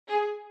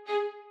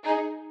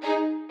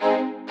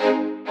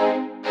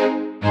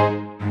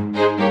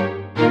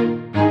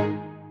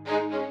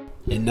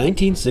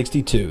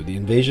1962, the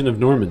invasion of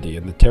Normandy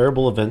and the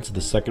terrible events of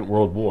the Second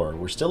World War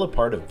were still a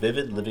part of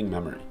vivid living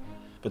memory.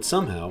 But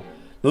somehow,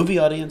 movie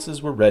audiences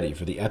were ready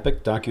for the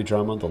epic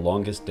docudrama The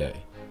Longest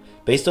Day.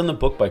 Based on the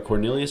book by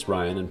Cornelius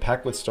Ryan and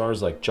packed with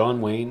stars like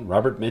John Wayne,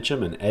 Robert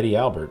Mitchum, and Eddie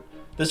Albert,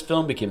 this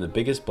film became the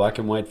biggest black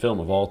and white film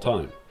of all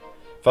time.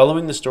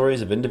 Following the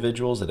stories of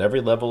individuals at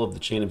every level of the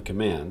chain of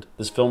command,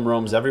 this film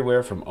roams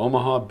everywhere from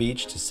Omaha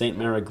Beach to St.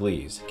 Mary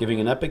Glees, giving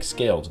an epic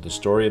scale to the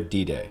story of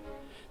D-Day.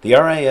 The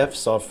RAF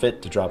saw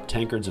fit to drop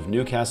tankards of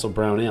Newcastle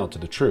Brown Ale to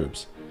the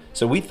troops,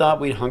 so we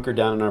thought we'd hunker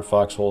down in our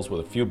foxholes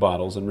with a few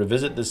bottles and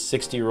revisit this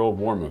 60-year-old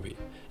war movie.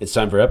 It's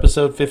time for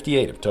episode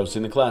 58 of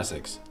Toasting the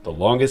Classics, The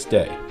Longest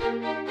Day.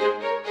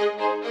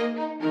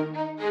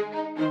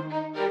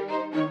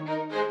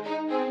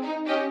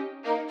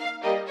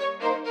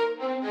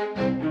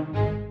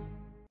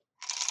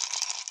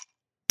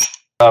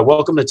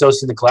 Welcome to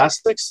Toasting the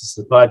Classics. It's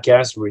the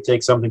podcast where we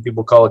take something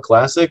people call a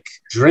classic,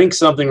 drink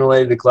something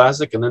related to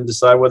classic, and then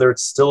decide whether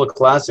it's still a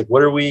classic.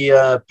 What are we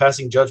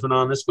passing judgment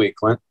on this week,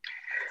 Clint?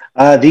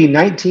 The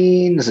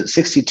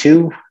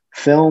 1962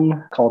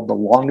 film called The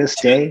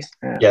Longest Day.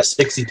 Yes,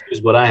 62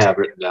 is what I have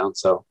written down.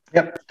 So,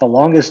 yep, The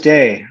Longest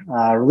Day.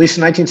 Released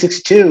in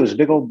 1962. It was a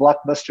big old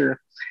blockbuster,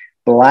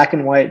 black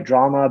and white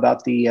drama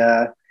about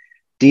the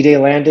D-Day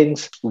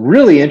landings.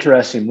 Really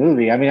interesting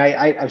movie. I mean,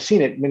 I've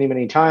seen it many,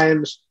 many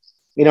times.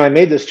 You know, I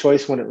made this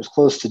choice when it was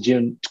closer to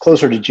June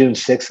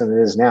 6th than it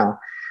is now.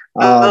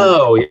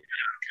 Okay.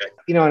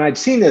 You know, and I'd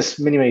seen this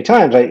many, many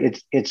times. I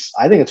think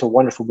it's a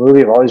wonderful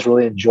movie. I've always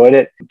really enjoyed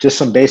it. Just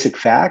some basic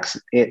facts.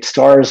 It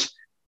stars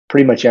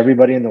pretty much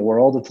everybody in the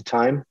world at the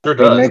time. Sure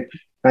does.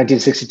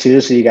 1962.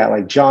 So you got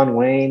like John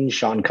Wayne,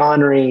 Sean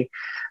Connery,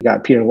 you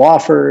got Peter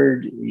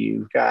Lawford,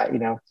 you've got, you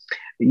know,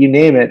 you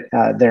name it,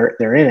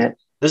 they're in it.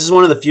 This is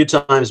one of the few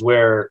times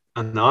where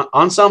an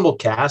ensemble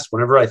cast,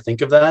 whenever I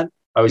think of that,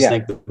 I always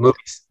think the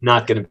movie's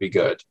not going to be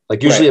good.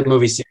 Like usually a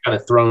movie's kind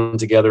of thrown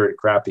together and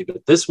crappy,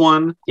 but this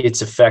one,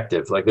 it's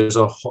effective. Like there's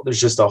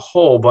just a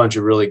whole bunch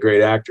of really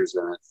great actors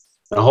in it,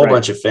 and a whole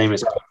bunch of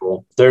famous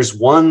people. There's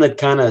one that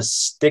kind of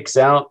sticks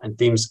out and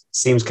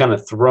seems kind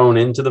of thrown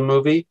into the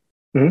movie,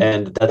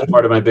 and that's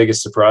part of my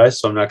biggest surprise.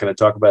 So I'm not going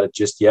to talk about it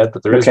just yet,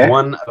 but there is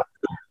one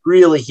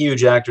really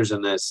huge actors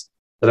in this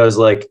that I was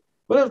like,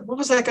 what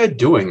was that guy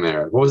doing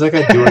there? What was that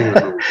guy doing in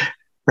the movie?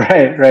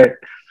 Right.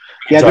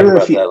 Yeah, there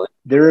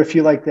were a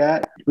few like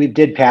that. We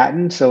did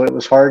Patton, so it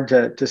was hard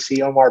to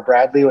see Omar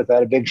Bradley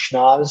without a big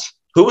schnoz.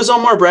 Who was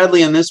Omar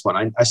Bradley in this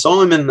one? I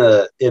saw him in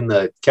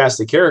the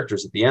cast of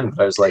characters at the end,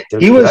 but I was like,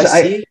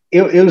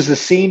 it was the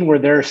scene where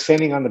they're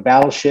standing on the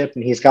battleship,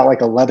 and he's got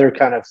like a leather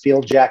kind of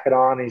field jacket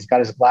on, and he's got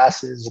his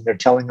glasses, and they're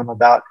telling him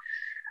about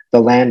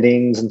the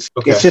landings, and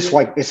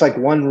it's like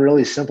one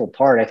really simple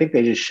part. I think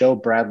they just show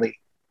Bradley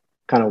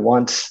kind of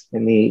once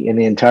in the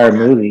entire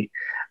movie.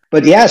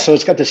 But yeah, so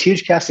it's got this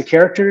huge cast of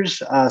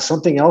characters.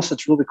 Something else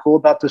that's really cool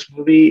about this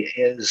movie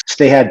is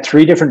they had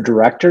four different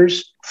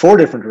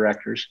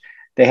directors.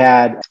 They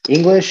had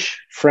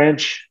English,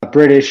 French,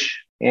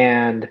 British,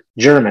 and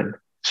German.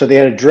 So they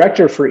had a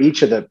director for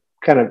each of the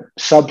kind of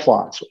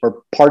subplots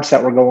or parts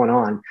that were going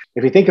on.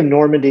 If you think of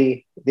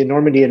Normandy, the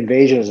Normandy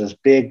invasion is this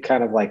big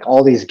kind of like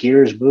all these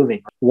gears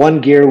moving. One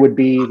gear would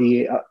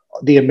be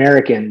the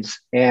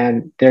Americans,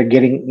 and they're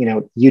getting, you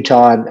know,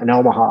 Utah and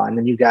Omaha, and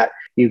then you've got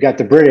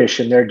the British,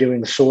 and they're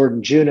doing Sword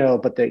and Juno,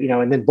 but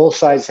and then both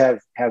sides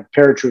have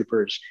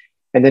paratroopers,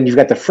 and then you've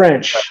got the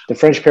French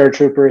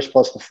paratroopers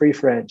plus the Free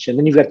French, and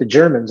then you've got the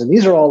Germans, and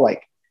these are all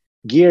like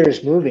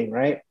gears moving,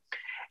 right?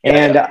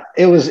 And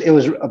it was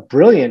a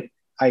brilliant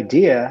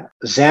idea.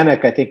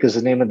 Zanuck, I think, is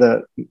the name of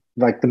the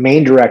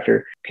main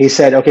director. He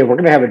said, okay, we're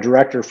going to have a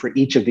director for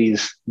each of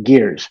these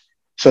gears.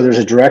 So there's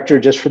a director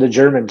just for the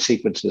German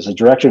sequences, a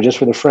director just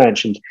for the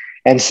French,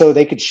 and so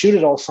they could shoot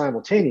it all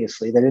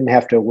simultaneously. They didn't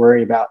have to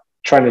worry about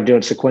trying to do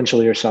it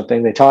sequentially or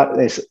something. They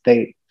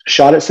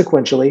shot it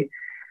sequentially,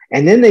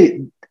 and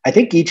then I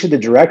think each of the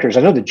directors,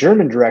 I know the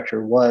German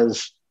director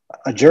was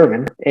a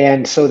German,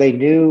 and so they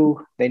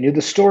knew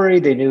the story,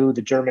 they knew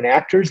the German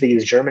actors, they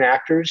used German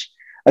actors.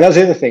 And that was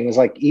the other thing, is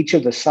like each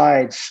of the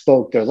sides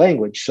spoke their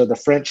language. So the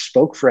French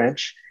spoke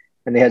French,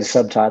 and they had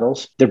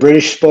subtitles. The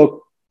British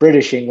spoke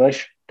British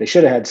English. They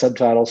should have had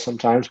subtitles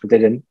sometimes, but they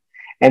didn't.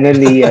 And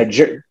then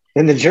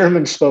the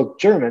Germans spoke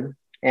German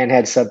and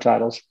had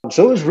subtitles.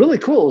 So it was really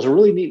cool. It was a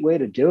really neat way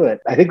to do it.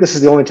 I think this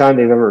is the only time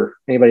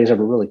anybody's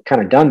ever really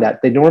kind of done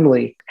that. They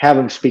normally have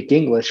them speak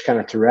English kind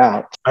of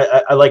throughout.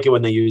 I like it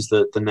when they use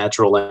the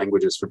natural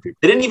languages for people.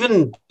 They didn't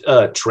even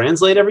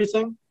translate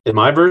everything. In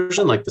my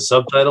version, like the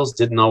subtitles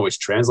didn't always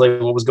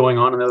translate what was going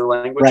on in the other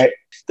language. Right.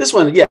 This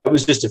one, it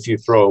was just a few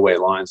throwaway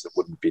lines that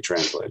wouldn't be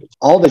translated.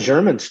 All the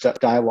German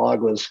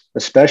dialogue was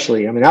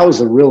especially, I mean, that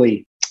was a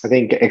really, I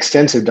think,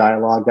 extensive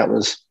dialogue that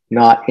was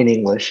not in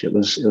English. It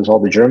was all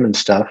the German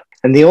stuff.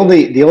 And the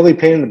only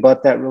pain in the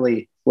butt that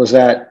really was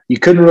that you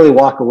couldn't really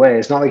walk away.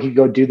 It's not like you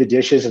go do the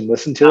dishes and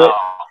listen to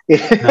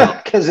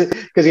it,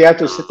 because you have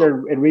to sit there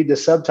and read the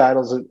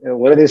subtitles. And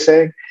what are they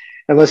saying?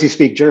 unless you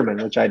speak German,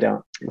 which I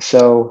don't.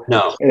 So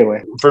no.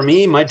 Anyway, for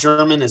me, my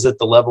German is at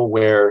the level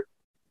where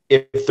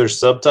if there's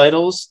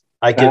subtitles,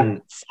 I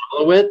can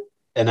follow it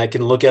and I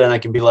can look at it and I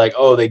can be like,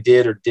 oh, they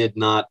did or did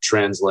not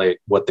translate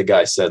what the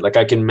guy said. Like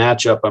I can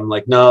match up. I'm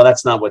like, no,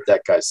 that's not what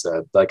that guy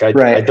said. Like I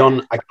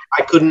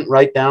couldn't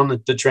write down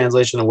the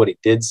translation of what he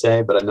did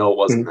say, but I know it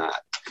wasn't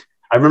that.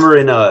 I remember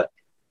in a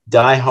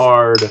Die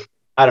Hard,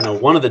 I don't know,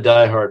 one of the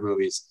Die Hard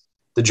movies,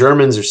 the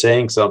Germans are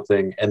saying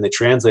something and they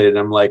translated it.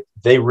 I'm like,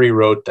 they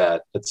rewrote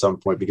that at some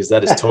point because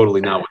that is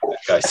totally not what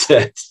that guy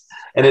said.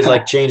 And it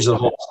like changed the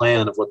whole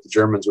plan of what the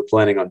Germans were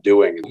planning on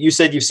doing. You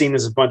said you've seen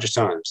this a bunch of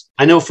times.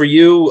 I know for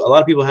you, a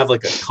lot of people have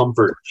like a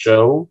comfort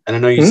show. And I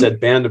know you said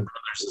Band of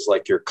Brothers is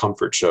like your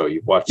comfort show.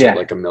 You've watched it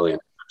like a million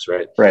times,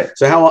 right? Right.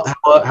 So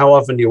how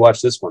often do you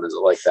watch this one? Is it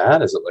like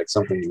that? Is it like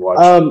something you watch?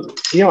 I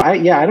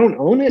don't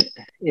own it.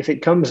 If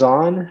it comes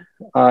on,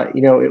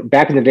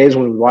 back in the days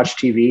when we watched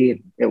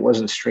TV, it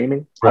wasn't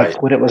streaming. Right.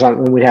 Like when it was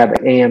on, when we'd have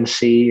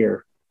AMC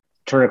or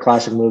Turner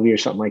Classic Movie or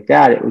something like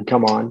that, it would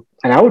come on.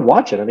 And I would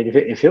watch it. I mean,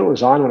 if it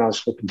was on when I was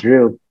flipping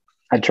through,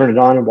 I'd turn it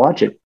on and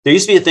watch it. There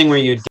used to be a thing where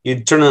you'd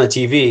turn on the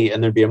TV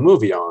and there'd be a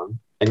movie on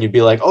and you'd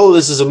be like, oh,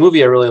 this is a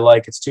movie I really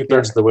like. It's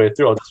 2/3 of the way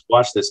through. I'll just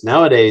watch this.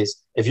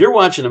 Nowadays, if you're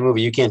watching a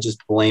movie, you can't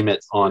just blame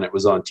it on it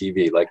was on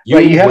TV. Like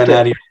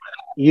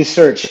you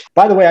search.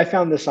 By the way, I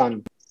found this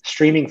on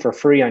streaming for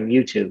free on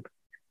YouTube.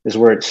 Is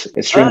where it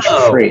streams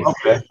for free.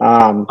 Okay.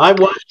 I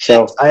watched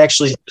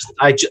it.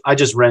 I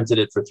just rented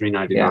it for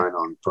 $3.99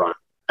 on Prime.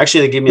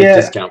 Actually, they gave me a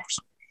discount for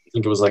something. I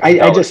think it was like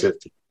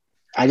 $1.50.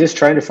 I just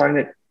tried to find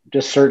it.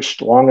 Just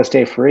searched Longest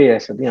Day Free. I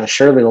said,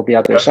 surely it'll be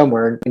out there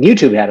somewhere. And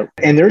YouTube had it.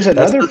 And there's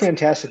another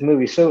fantastic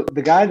movie. So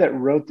the guy that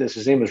wrote this,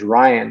 his name is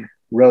Ryan,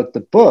 wrote the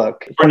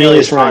book.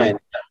 Cornelius Ryan.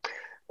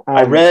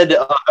 I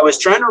was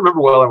trying to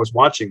remember while I was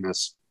watching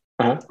this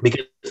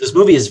because this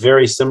movie is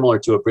very similar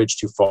to A Bridge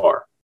Too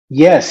Far.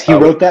 Yes, he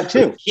wrote that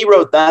too. He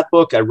wrote that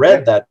book. I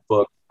read that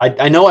book.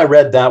 I know I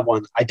read that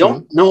one. I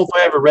don't know if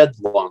I ever read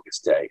The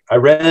Longest Day. I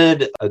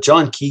read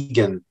John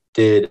Keegan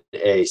did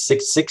a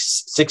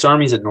six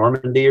armies at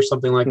Normandy or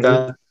something like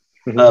that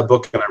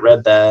book, and I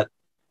read that.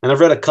 And I've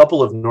read a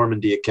couple of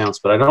Normandy accounts,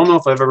 but I don't know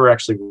if I've ever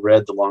actually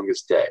read The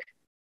Longest Day.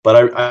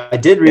 But I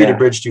did read A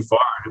Bridge Too Far.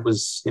 It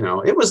was,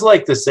 it was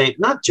like the same.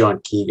 Not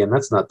John Keegan.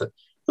 That's not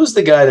who's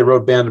the guy that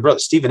wrote Band of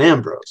Brothers? Stephen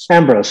Ambrose.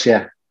 Ambrose.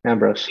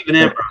 Stephen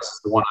Ambrose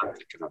is the one I'm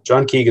thinking of.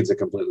 John Keegan's a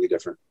completely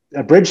different.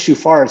 A Bridge Too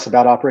Far is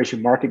about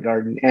Operation Market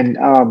Garden. And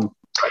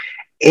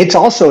it's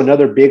also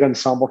another big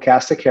ensemble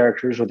cast of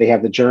characters where they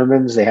have the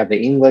Germans, they have the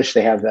English,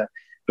 they have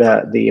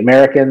the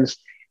Americans,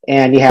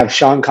 and you have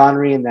Sean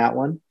Connery in that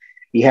one.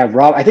 You have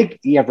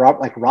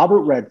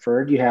Robert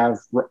Redford, you have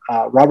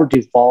Robert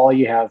Duvall,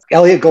 you have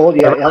Elliot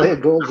Gould. Yeah,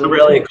 Elliot Gould.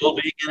 Elliot Gould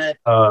being in it.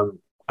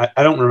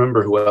 I don't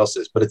remember who else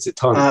is, but it's a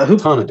ton of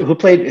who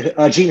played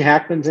Gene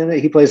Hackman's in it.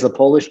 He plays the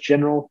Polish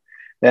general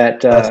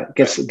that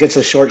gets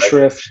a short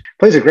shrift.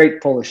 Plays a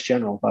great Polish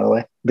general, by the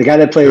way. The guy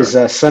that plays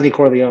Sonny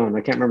Corleone,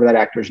 I can't remember that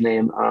actor's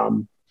name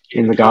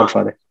in The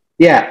Godfather.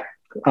 Yeah,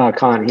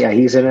 Khan. Yeah,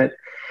 he's in it.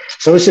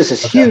 So it's just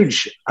this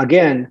huge,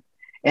 again,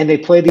 and they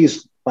play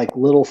these like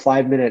little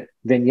 5-minute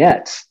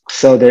vignettes.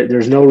 So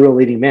there's no real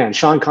leading man.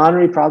 Sean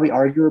Connery probably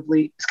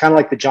arguably is kind of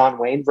like the John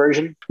Wayne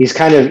version. He's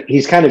kind of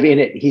in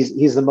it.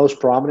 He's the most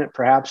prominent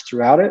perhaps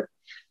throughout it.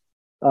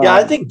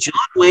 I think John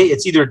Wayne,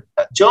 it's either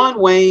John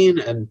Wayne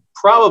and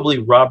probably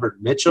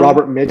Robert Mitchum.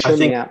 I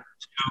think are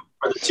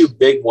the two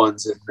big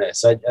ones in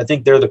this. I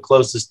think they're the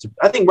closest to,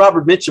 I think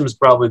Robert Mitchum is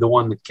probably the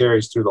one that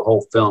carries through the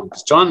whole film.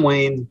 Because John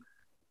Wayne,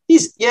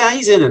 he's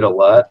in it a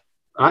lot.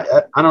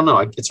 I don't know.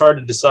 It's hard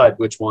to decide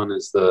which one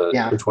is the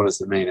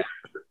main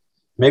actor.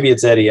 Maybe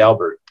it's Eddie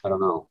Albert. I don't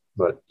know,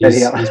 but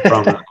he's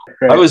prominent.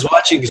 Right. I was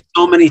watching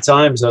so many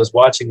times. I was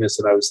watching this,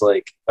 and I was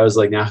like,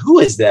 now who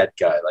is that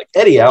guy? Like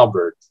Eddie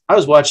Albert. I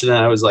was watching it.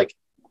 And I was like,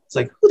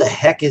 who the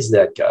heck is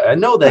that guy? I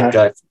know that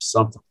guy from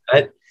something.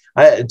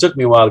 It took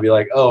me a while to be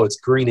like, oh, it's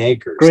Green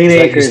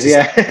Acres.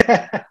 Yeah.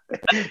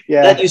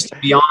 That used to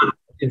be on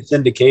in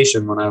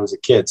syndication when I was a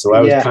kid, so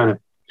I was kind of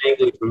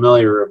vaguely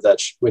familiar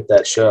with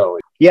that show.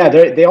 Yeah,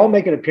 they all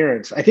make an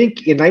appearance. I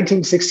think in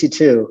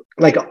 1962,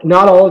 like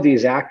not all of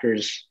these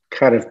actors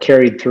kind of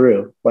carried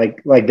through.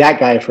 Like that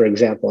guy, for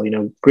example,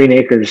 Green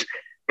Acres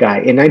guy.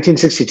 In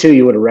 1962,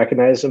 you would have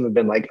recognized him and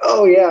been like,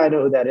 oh yeah, I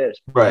know who that is.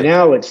 Right.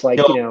 Now it's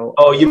like,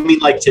 Oh, you mean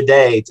like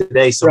today?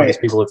 Today, some of these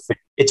people have.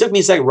 It took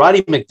me a second.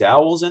 Roddy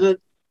McDowall's in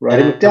it.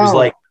 Roddy McDowall. I was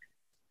like,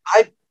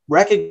 I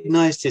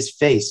recognized his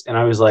face, and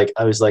I was like,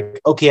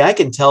 okay, I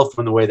can tell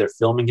from the way they're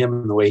filming him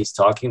and the way he's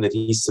talking that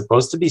he's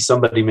supposed to be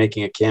somebody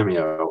making a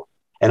cameo.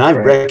 And I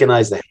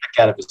recognized the heck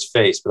out of his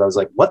face, but I was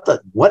like,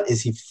 what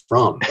is he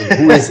from? And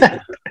who is he?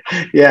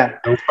 Yeah.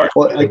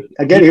 Well,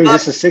 again, he was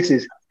just the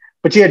 60s.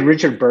 But you had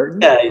Richard Burton.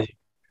 Yeah.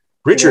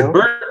 Richard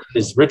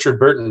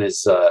Burton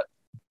is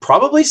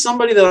probably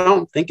somebody that I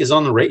don't think is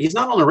on the radar. He's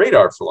not on the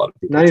radar for a lot of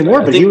people. Not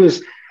anymore, but he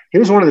was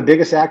one of the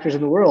biggest actors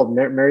in the world,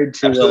 married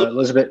to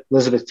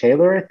Elizabeth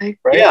Taylor, I think,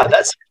 right? Yeah,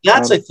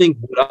 that's I think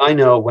what I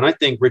know. When I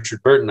think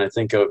Richard Burton, I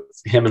think of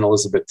him and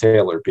Elizabeth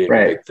Taylor being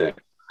a big thing.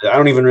 I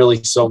don't even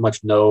really so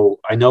much know.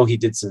 I know he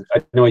did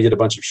he did a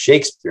bunch of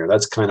Shakespeare.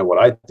 That's kind of what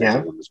I think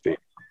of him as being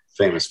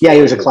famous for. Yeah,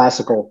 he was a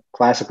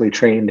classically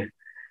trained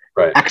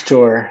right.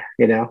 actor,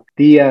 you know.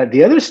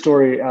 The other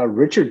story,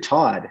 Richard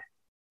Todd.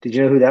 Did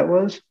you know who that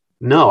was?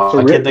 No,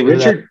 I can't think of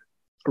that.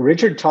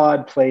 Richard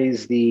Todd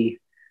plays the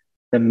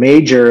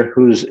major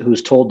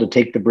who's told to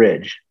take the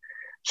bridge.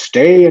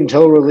 Stay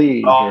until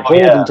relieved, or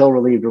hold until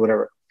relieved, or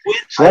whatever.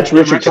 So that's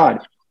Richard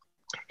Todd.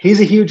 He's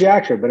a huge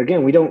actor, but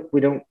again, we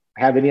don't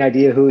have any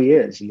idea who he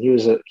is. And he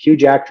was a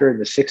huge actor in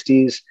the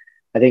 60s,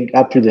 I think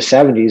up through the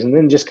 70s, and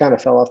then just kind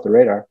of fell off the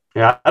radar.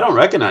 Yeah, I don't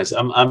recognize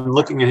him. I'm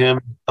looking at him.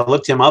 I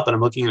looked him up and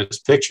I'm looking at his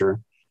picture.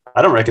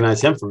 I don't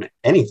recognize him from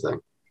anything.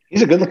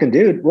 He's a good looking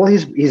dude. Well,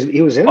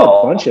 he was in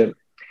a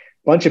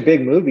bunch of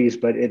big movies,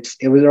 but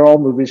they're all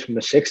movies from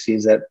the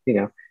 60s that, you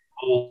know.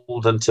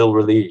 Hold until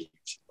relieved.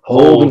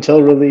 Hold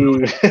until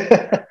relieved.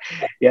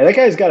 Yeah, that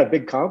guy's got a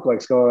big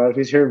complex going on. If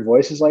he's hearing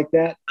voices like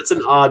that. That's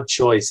an odd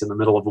choice in the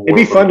middle of a war. It'd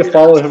be fun to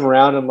follow him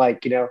around and,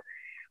 like, you know,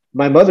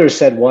 my mother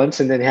said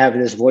once, and then have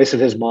this voice of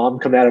his mom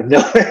come out of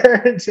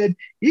nowhere and said,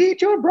 "Eat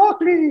your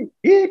broccoli,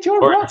 eat your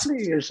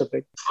broccoli," or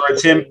something.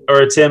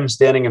 Or it's him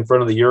standing in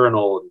front of the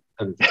urinal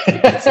and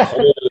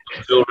hold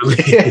until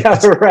relieved. Yeah,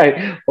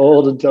 right.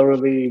 Hold until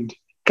relieved.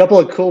 A couple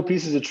of cool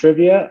pieces of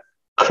trivia.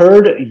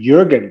 Kurt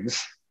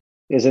Jürgens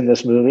is in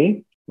this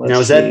movie. Now,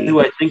 is that who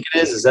I think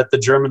it is? Is that the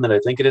German that I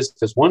think it is?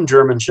 Because one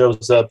German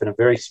shows up in a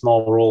very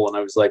small role, and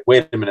I was like,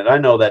 wait a minute, I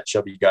know that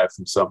chubby guy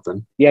from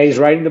something. Yeah, he's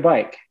riding the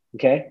bike.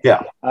 Okay.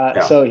 Yeah.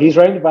 So he's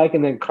riding the bike,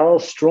 and then Karl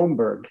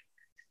Stromberg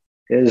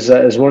is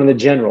one of the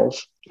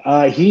generals.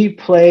 He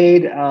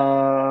played.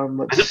 There's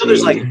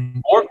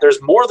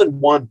more than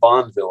one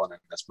Bond villain in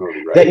this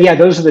movie, right?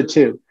 Those are the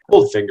two.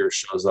 Goldfinger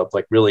shows up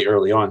like really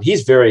early on.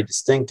 He's very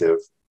distinctive.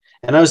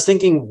 And I was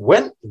thinking,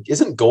 when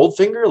isn't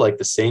Goldfinger like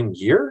the same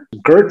year?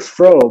 Gert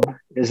Frobe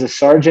is a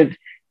Sergeant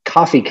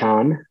Coffee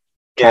Can.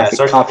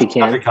 Coffee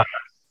Can.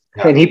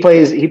 Yeah. And he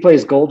plays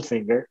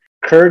Goldfinger.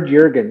 Kurt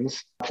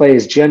Jürgens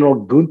plays General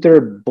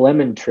Gunther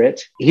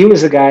Blemmentritt. He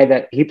was the guy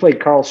that he played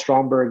Karl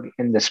Stromberg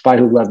in The Spy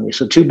Who Loved Me.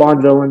 So two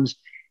Bond villains,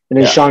 and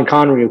then Sean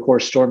Connery, of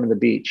course, storming the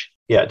beach.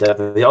 Yeah,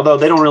 definitely. Although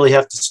they don't really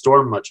have to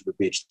storm much of the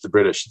beach, the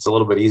British. It's a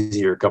little bit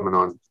easier coming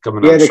on.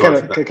 Yeah, they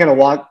kind of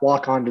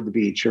walk onto the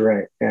beach. You're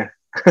right. Yeah.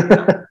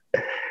 They're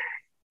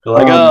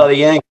like, the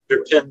Yankees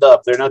are pinned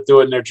up. They're not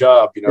doing their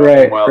job. You know,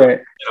 right. You know,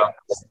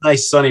 it's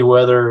nice sunny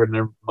weather and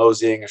they're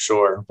moseying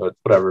ashore, but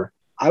whatever.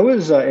 I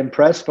was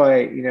impressed by,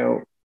 you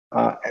know,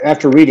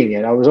 after reading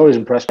it, I was always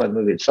impressed by the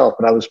movie itself,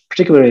 but I was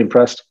particularly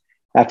impressed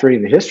after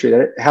reading the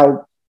history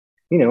how,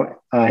 you know,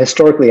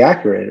 historically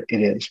accurate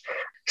it is.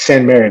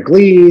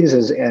 Saint-Mary-Église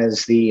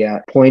as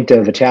the point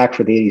of attack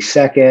for the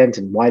 82nd,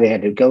 and why they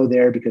had to go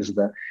there because of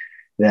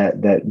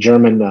the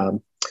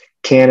German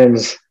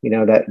cannons, you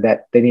know,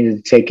 that they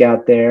needed to take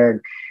out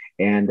there.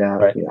 And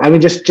right. I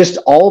mean, just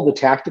all the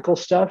tactical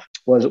stuff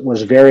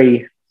was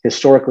very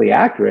historically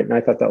accurate, and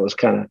I thought that was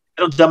kind of.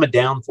 I don't dumb it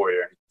down for you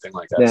or anything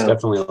like that. Yeah. It's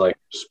definitely like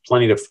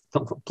plenty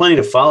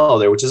to follow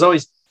there, which is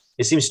always.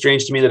 It seems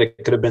strange to me that it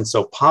could have been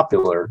so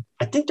popular.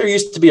 I think there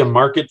used to be a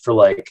market for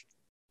like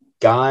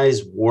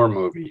guys' war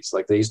movies.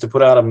 Like they used to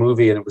put out a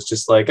movie, and it was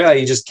just like,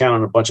 you just count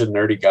on a bunch of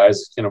nerdy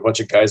guys. You know, a bunch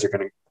of guys are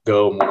going to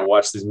go and want to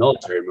watch these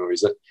military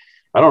movies.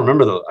 I don't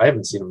remember I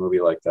haven't seen a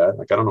movie like that.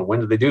 Like I don't know, when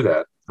did they do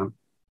that?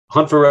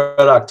 Hunt for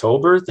Red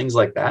October, things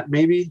like that,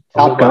 maybe.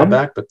 Top Gun,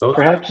 back, but those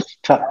perhaps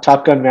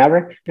Top Gun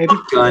Maverick, maybe.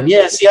 Top Gun,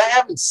 yeah. See, I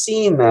haven't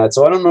seen that,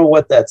 so I don't know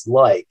what that's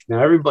like.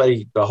 Now,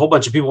 a whole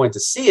bunch of people went to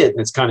see it,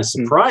 and it's kind of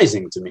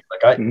surprising to me.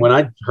 Like when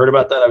I heard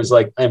about that, I was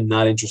like, I'm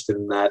not interested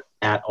in that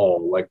at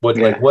all. Like what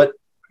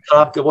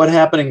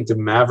happening to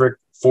Maverick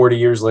 40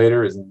 years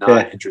later is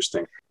not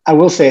interesting. I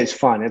will say it's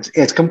fun.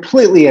 It's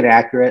completely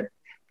inaccurate,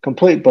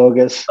 complete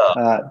bogus.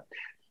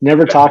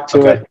 Never talk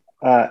to it.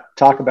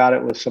 Talk about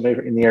it with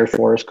somebody in the Air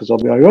Force because they'll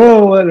be like,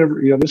 "Oh,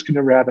 whatever, you know, this could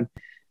never happen."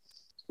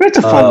 But it's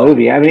a fun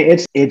movie. I mean,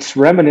 it's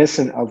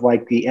reminiscent of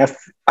like the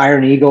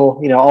Iron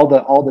Eagle, you know,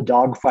 all the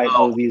dogfight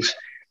movies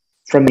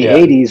from the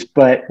 80s,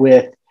 but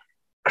with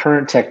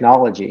current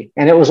technology.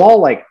 And it was all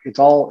like it's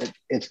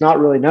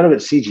not really, none of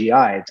it's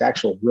CGI. It's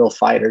actual real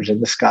fighters in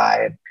the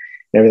sky and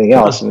everything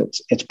else, and it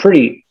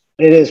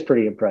is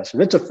pretty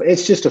impressive.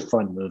 It's just a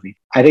fun movie.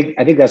 I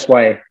think that's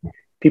why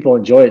people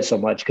enjoy it so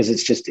much, because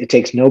it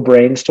takes no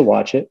brains to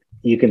watch it.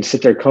 You can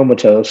sit there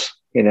comatose,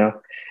 you know,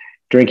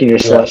 drinking your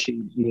slush,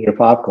 eating your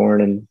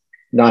popcorn, and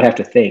not have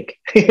to think,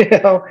 you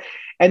know.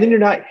 And then you're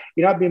not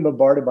being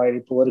bombarded by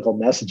any political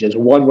messages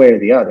one way or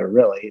the other.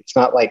 Really, it's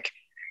not like,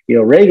 you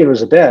know, Reagan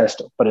was the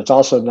best, but it's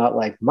also not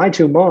like my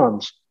two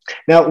moms.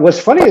 Now, what's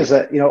funny is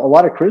that, you know, a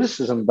lot of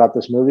criticism about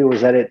this movie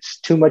was that it's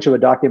too much of a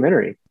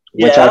documentary,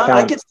 which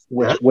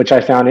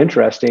I found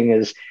interesting.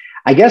 Is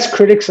I guess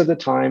critics at the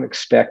time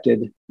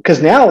expected,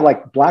 because now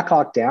like Black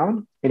Hawk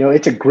Down, you know,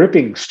 it's a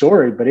gripping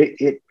story, but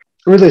it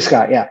Ridley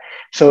Scott, yeah.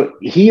 So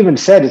he even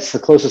said it's the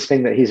closest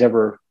thing that he's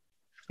ever,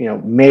 you know,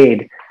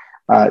 made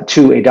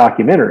to a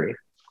documentary,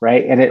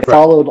 right? And it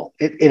followed.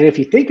 And if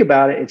you think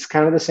about it, it's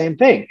kind of the same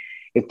thing.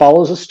 it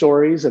follows the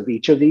stories of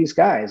each of these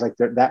guys. Like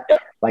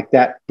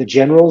the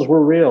generals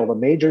were real, the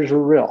majors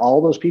were real,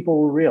 all those people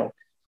were real.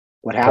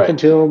 What happened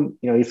to him,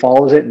 he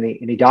follows it and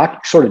he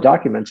sort of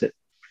documents it.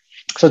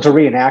 So it's a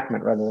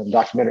reenactment rather than a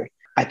documentary.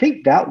 I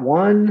think that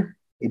one,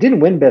 it didn't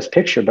win Best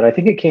Picture, but I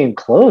think it came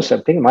close. I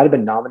think it might have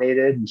been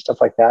nominated and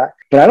stuff like that.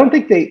 But I don't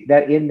think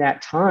that in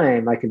that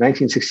time, like in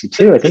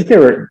 1962,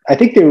 I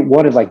think they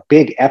wanted like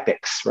big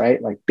epics,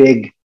 right? Like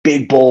big,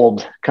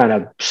 bold kind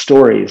of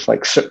stories.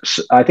 Like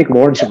I think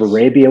Lawrence of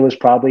Arabia was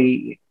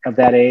probably of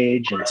that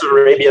age. Lawrence of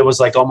Arabia was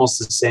like almost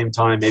the same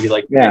time, maybe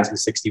like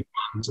 1961,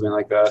 something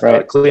like that.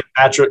 Right.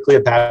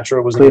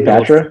 Cleopatra was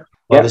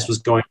while this was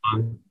going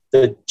on.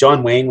 The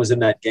John Wayne was in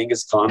that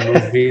Genghis Khan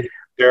movie,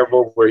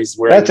 terrible, where he's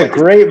wearing. That's a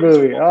great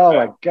movie. Oh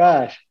my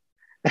gosh,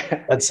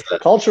 that's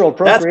cultural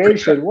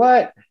appropriation.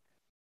 What?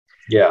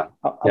 Yeah,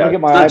 I'm gonna get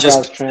my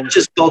eyebrows trimmed. It's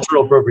just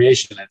cultural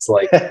appropriation. It's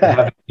like,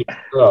 that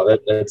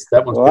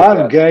one's.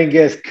 Well, I'm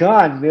Genghis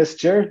Khan,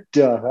 Mister.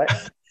 Duh.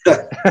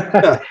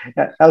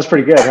 That was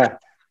pretty good, huh?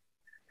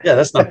 Yeah,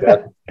 that's not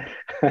bad.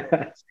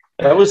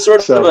 That was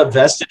sort of a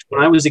vestige.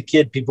 When I was a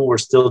kid, people were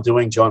still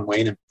doing John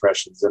Wayne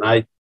impressions, and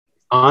I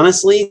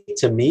honestly,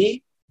 to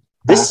me,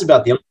 this is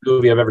about the only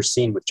movie I've ever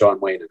seen with John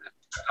Wayne in it.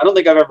 I don't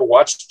think I've ever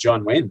watched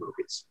John Wayne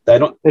movies.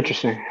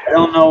 Interesting. I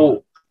don't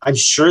know. I'm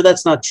sure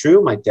that's not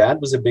true. My dad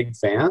was a big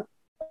fan.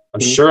 I'm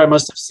sure I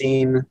must have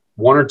seen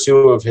one or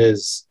two of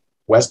his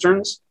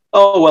Westerns.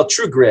 Oh, well,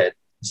 True Grit.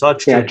 I saw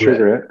True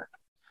Grit.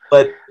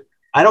 But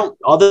I don't,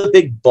 all the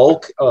big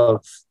bulk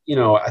of,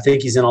 I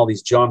think he's in all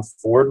these John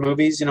Ford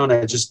movies, and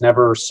I just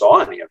never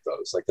saw any of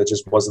those. Like, that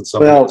just wasn't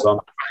something that was on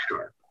the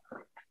radar.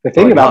 The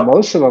thing about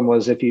most of them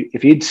was if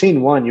you'd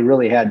seen one, you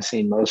really had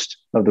seen most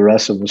of the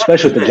rest of them,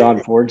 especially with the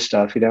John Ford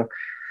stuff,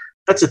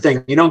 That's the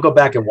thing. You don't go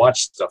back and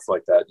watch stuff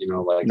like that,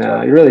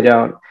 No, you really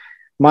don't.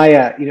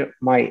 My,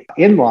 my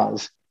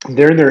in-laws,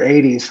 they're in their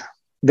 80s.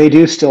 They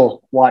do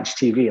still watch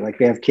TV. Like,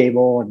 they have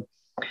cable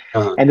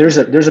and there's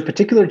a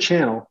particular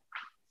channel.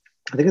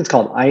 I think it's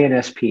called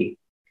INSP,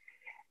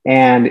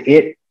 and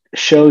it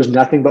shows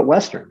nothing but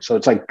Western. So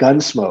it's like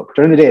Gunsmoke.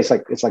 During the day, it's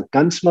like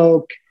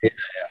Gunsmoke,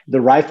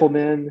 The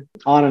Rifleman,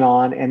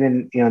 on. And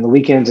then, on the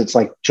weekends, it's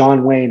like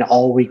John Wayne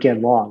all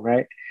weekend long.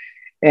 Right.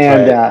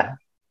 And,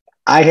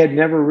 I had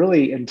never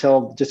really,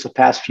 until just the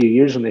past few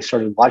years when they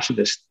started watching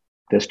this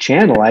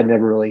channel, I'd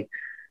never really,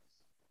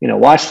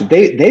 watched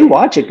it. They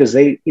watch it because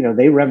they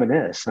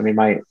reminisce. I mean,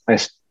 my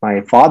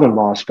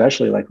father-in-law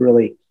especially, like,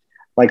 really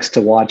likes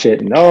to watch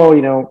it. And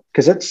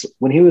because it's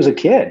when he was a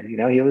kid,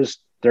 he was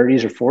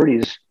 30s or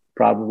 40s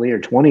probably, or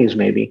 20s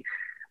maybe,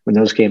 when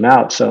those came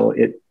out. So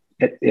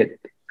it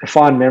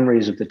fond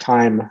memories of the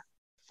time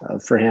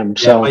for him.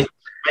 Yeah, so.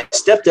 My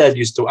stepdad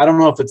used to, I don't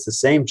know if it's the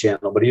same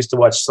channel, but he used to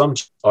watch some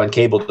on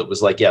cable that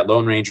was like,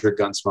 Lone Ranger,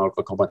 Gunsmoke,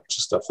 a whole bunch of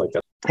stuff like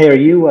that. Hey, are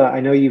you,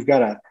 I know you've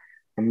got a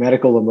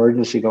medical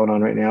emergency going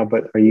on right now,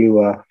 but are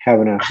you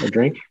having a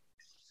drink?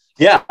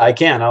 Yeah, I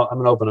can. I'm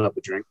going to open up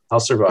a drink. I'll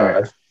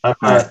survive.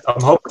 Right.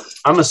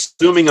 I'm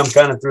assuming I'm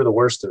kind of through the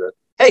worst of it.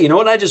 Hey, you know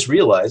what I just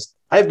realized?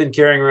 I've been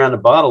carrying around a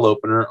bottle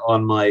opener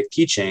on my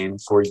keychain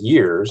for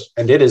years,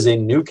 and it is a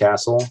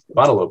Newcastle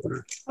bottle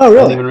opener. Oh, really?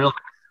 I didn't even realize.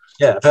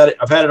 Yeah,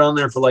 I've had it on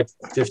there for like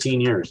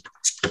 15 years.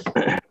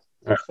 Right.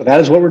 So that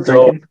is what we're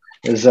drinking.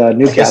 Is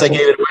Newcastle. I guess I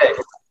gave it away.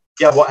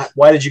 Yeah.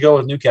 Why did you go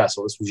with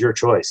Newcastle? This was your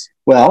choice.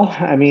 Well,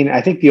 I mean, I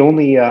think the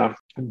only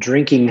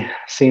drinking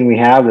scene we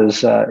have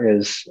is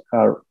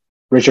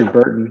Richard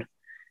Burton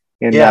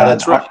in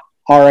that's right.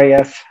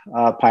 RAF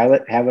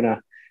pilot having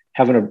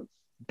a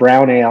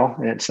brown ale,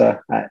 and it's an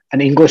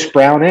English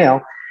brown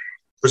ale,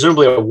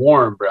 presumably a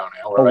warm brown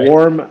ale,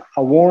 right?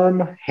 A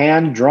warm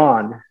hand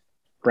drawn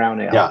brown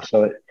ale. Yeah.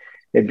 So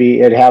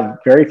it'd have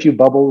very few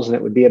bubbles, and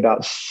it would be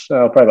about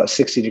probably about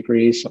 60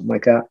 degrees, something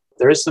like that.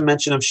 There is some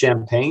mention of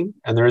champagne,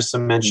 and there is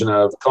some mention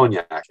of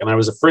cognac, and I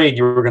was afraid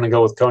you were going to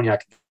go with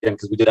cognac again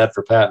because we did that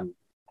for Patton.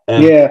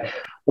 And yeah,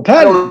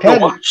 well,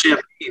 Patton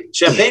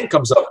champagne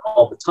comes up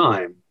all the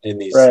time in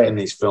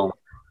these film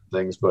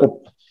things, but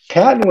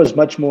Patton was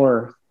much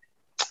more.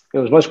 It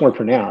was much more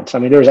pronounced. I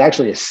mean, there was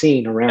actually a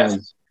scene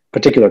around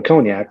particular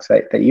cognacs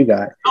that you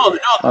got. No,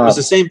 it was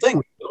the same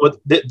thing.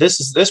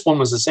 This one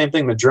was the same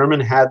thing. The German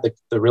had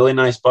the really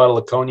nice bottle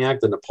of cognac,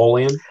 the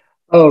Napoleon.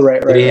 Oh,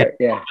 right,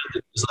 yeah.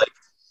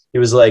 He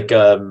was like,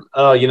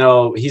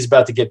 he's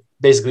about to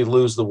basically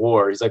lose the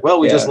war. He's like, well,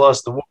 we just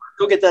lost the war.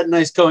 Go get that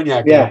nice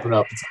cognac and open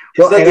up.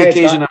 Well, the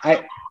occasion.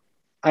 I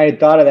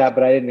had thought of that,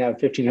 but I didn't have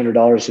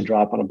 $1,500 to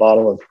drop on a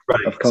bottle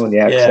of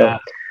cognac. Yeah.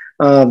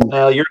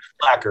 So, you're a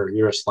slacker.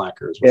 You're a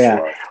slacker.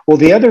 Yeah. Well,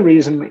 the other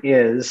reason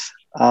is,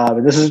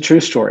 and this is a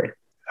true story.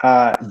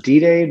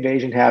 D-Day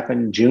invasion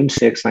happened June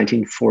 6,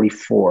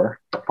 1944.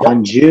 Yep.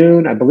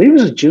 On I believe it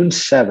was June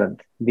 7th,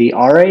 the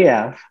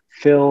RAF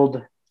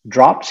filled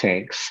drop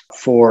tanks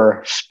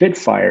for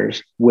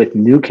Spitfires with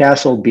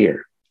Newcastle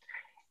beer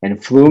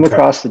and flew them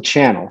across the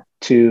channel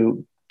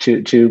to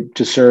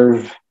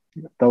serve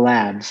the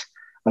lads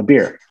a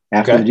beer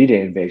after the D-Day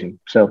invasion.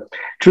 So,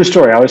 true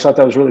story. I always thought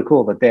that was really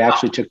cool that they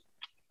actually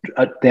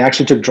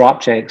took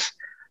drop tanks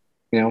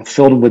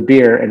filled them with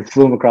beer and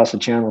flew them across the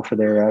channel for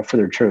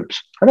their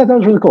troops. I thought that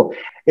was really cool.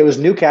 It was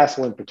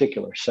Newcastle in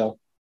particular, so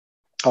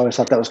I always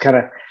thought that was kind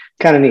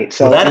of neat.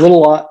 So a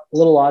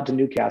little odd to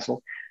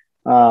Newcastle.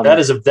 That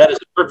is a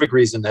perfect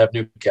reason to have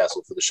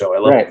Newcastle for the show. I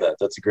love that.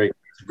 That's a great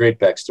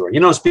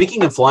backstory.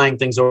 Speaking of flying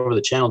things over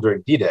the channel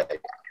during D-Day,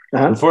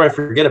 before I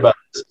forget about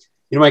this,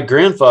 my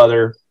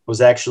grandfather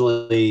was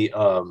actually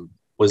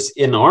was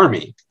in the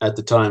army at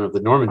the time of the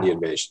Normandy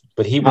invasion,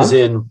 but he was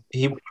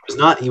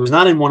not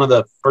in one of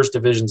the first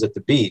divisions at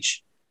the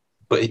beach,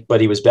 but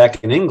he was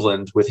back in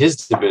England with his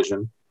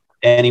division,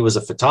 and he was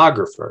a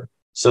photographer.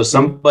 So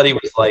somebody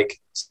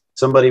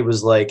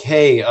was like,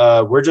 hey,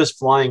 we're just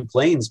flying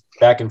planes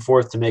back and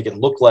forth to make it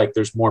look like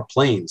there's more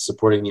planes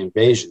supporting the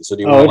invasion. So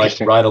do you want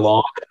to ride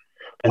along?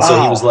 And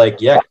so he was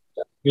like, yeah.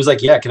 He was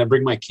like, yeah, can I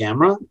bring my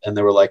camera? And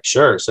they were like,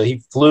 sure. So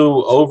he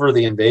flew over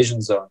the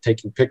invasion zone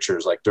taking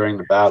pictures like during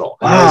the battle.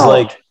 And I was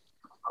like,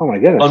 oh my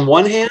goodness. On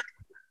one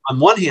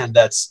hand,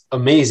 that's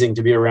amazing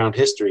to be around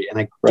history. And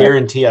I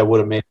guarantee I would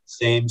have made the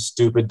same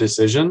stupid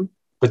decision,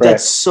 but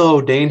that's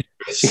so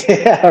dangerous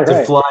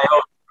to fly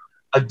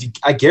over.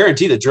 I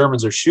guarantee the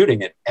Germans are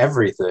shooting at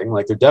everything.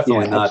 Like they're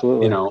definitely not,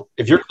 absolutely.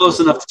 If you're close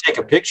enough to take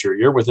a picture,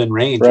 you're within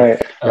range of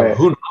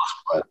who knows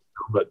what.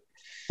 But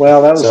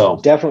well, that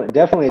was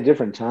definitely a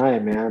different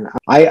time, man.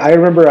 I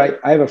remember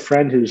I have a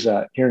friend who's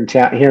here in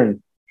town, here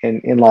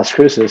in Las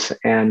Cruces,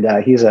 and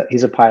he's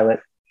a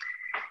pilot,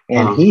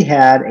 and he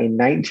had a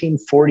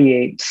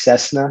 1948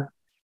 Cessna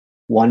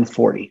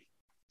 140.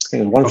 It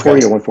was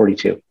 140 or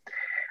 142,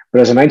 but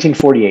it was a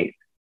 1948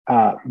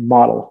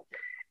 model,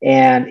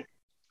 and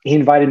he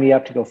invited me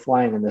up to go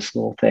flying in this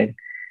little thing.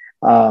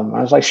 I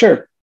was like,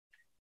 sure,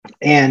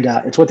 and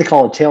it's what they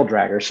call a tail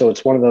dragger. So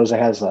it's one of those that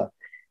has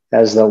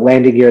the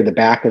landing gear at the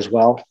back as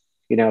well,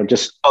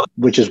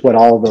 which is what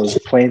all of those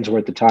planes were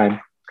at the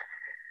time.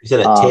 You said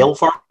a tail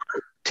farmer?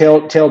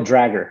 Tail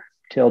dragger.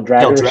 So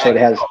it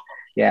has,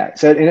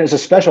 So and it's a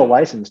special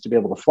license to be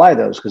able to fly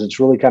those because it's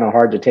really kind of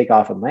hard to take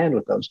off and land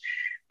with those.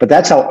 But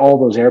that's how all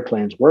those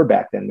airplanes were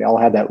back then. They all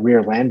had that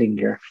rear landing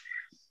gear.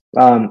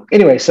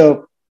 Anyway,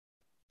 so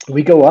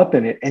we go up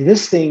in it, and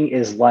this thing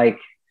is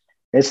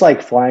it's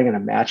like flying in a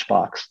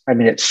matchbox. I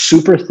mean, it's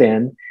super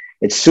thin.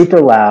 It's super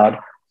loud.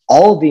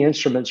 All of the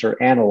instruments are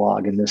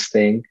analog in this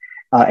thing.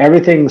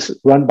 Everything's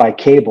run by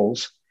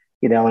cables,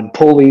 and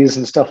pulleys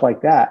and stuff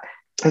like that.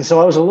 And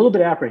so I was a little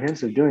bit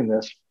apprehensive doing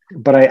this,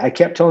 but I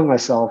kept telling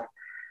myself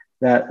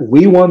that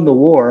we won the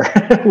war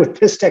with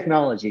this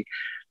technology.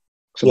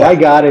 So by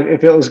God,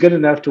 if it was good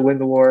enough to win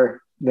the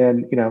war,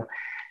 then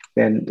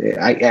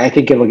I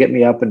think it'll get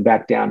me up and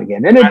back down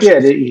again. And it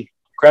did.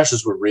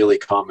 Crashes were really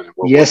common in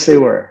World War II. They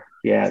were.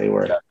 Yeah, they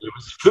were. Yeah,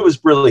 it was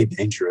really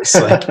dangerous.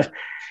 It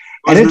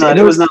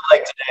was not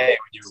like today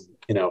when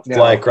you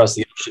fly across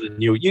the ocean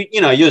and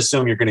you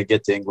assume you're going to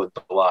get to England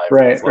alive.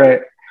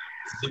 Right.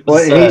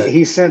 Well,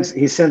 he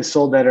since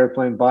sold that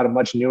airplane, bought a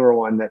much newer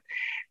one.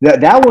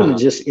 That one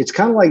it's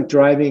kind of like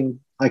driving.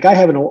 Like I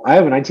have a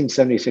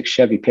 1976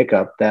 Chevy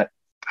pickup that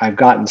I've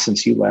gotten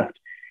since you left,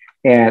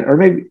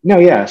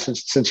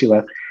 since you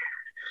left.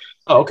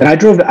 Oh, okay. And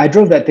I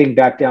drove that thing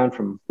back down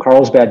from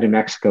Carlsbad, New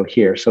Mexico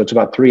here, so it's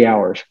about 3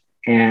 hours,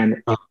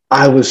 and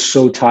I was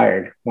so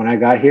tired when I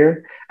got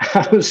here.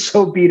 I was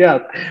so beat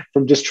up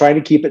from just trying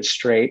to keep it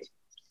straight.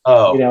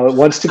 Oh, it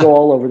wants to go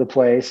all over the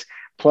place.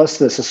 Plus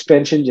the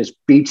suspension just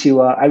beats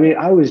you up. I mean,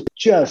 I was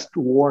just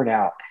worn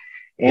out.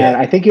 And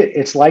I think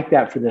it's like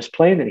that for this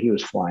plane that he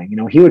was flying.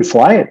 He would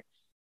fly it.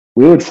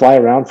 We would fly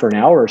around for an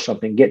hour or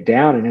something, get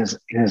down, and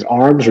his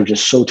arms are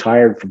just so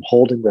tired from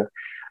holding the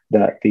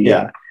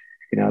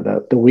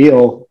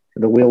wheel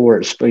where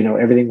it's,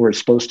 everything where it's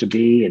supposed to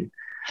be.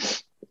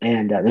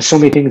 And there's so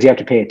many things you have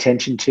to pay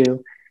attention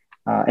to.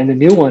 And the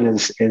new one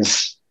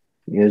is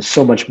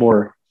so much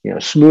more,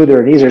 smoother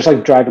and easier. It's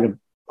like driving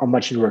a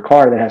much newer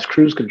car that has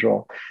cruise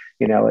control.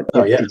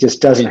 It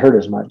just doesn't hurt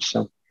as much.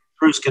 So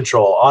cruise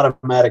control,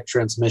 automatic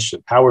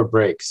transmission, power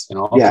brakes,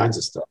 all kinds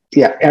of stuff.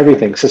 Yeah,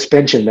 everything.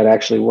 Suspension that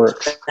actually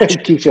works.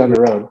 It keeps you on the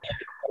road.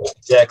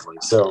 Exactly.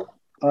 So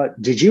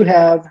did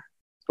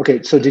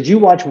you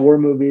watch war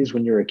movies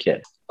when you were a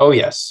kid? Oh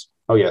yes.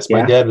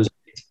 My dad was a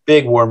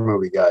big war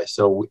movie guy.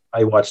 So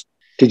I watched.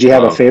 Did you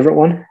have a favorite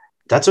one?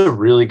 That's a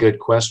really good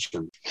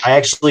question. I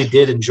actually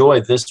did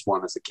enjoy this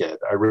one as a kid.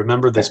 I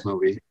remember this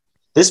movie.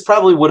 This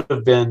probably would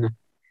have been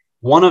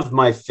one of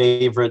my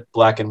favorite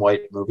black and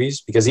white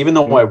movies, because even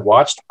though I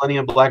watched plenty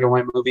of black and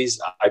white movies,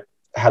 I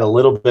had a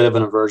little bit of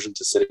an aversion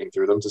to sitting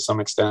through them to some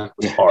extent.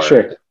 It was hard.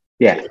 Sure.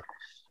 Yeah.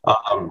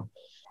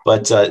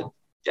 But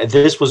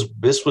this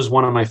was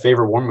one of my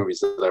favorite war movies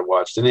that I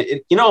watched. And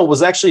it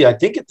was actually, I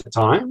think at the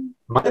time,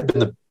 might have been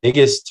the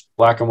biggest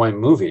black and white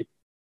movie,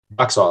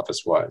 box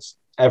office wise,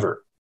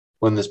 ever,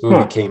 when this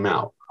movie came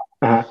out.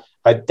 Uh-huh.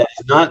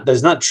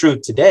 That's not true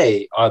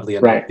today, oddly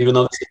enough, even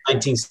though this is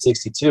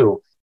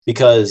 1962,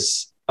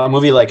 because a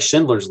movie like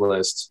Schindler's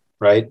List,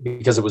 right,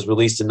 because it was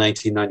released in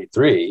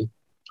 1993,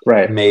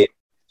 made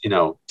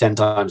 10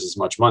 times as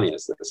much money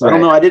as this. Right. I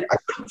don't know. I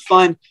couldn't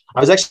find, I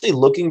was actually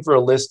looking for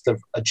a list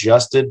of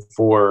adjusted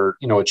for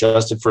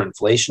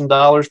inflation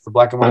dollars for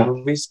black and white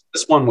movies.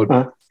 This one would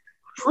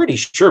pretty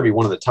sure be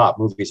one of the top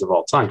movies of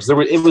all time. Because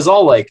it was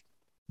all like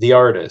The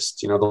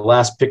Artist, The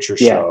Last Picture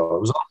Show.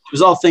 It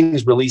was all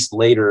things released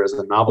later as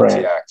a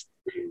novelty act,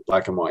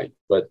 black and white.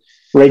 But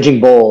Raging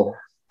Bull,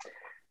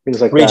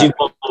 things like Raging that.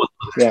 Bull.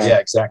 Yeah,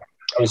 exactly.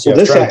 Well,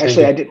 this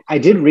actually, I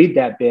did read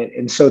that bit,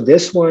 and so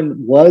this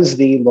one was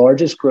the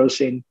largest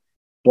grossing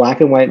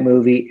black and white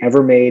movie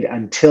ever made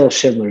until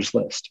Schindler's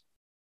List.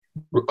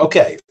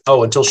 Okay.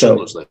 Oh, until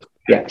Schindler's List.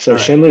 Yeah. So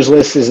Schindler's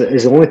List is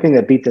the only thing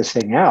that beat this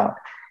thing out,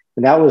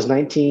 and that was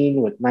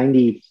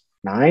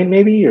 1999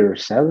 maybe, or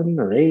 7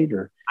 or 8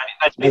 or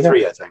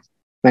 93, I think.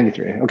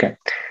 93. Okay.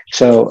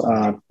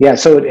 So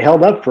so it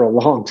held up for a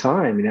long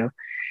time,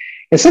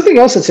 And something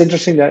else that's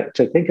interesting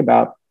to think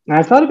about. And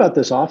I've thought about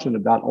this often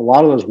about a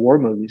lot of those war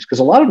movies, because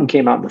a lot of them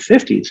came out in the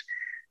 50s.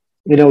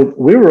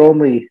 We were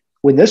only,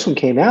 when this one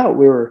came out,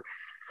 we were,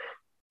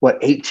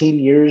 18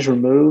 years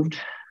removed?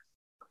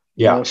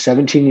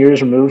 17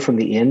 years removed from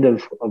the end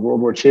of World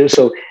War II.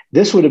 So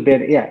this would have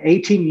been,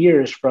 18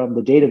 years from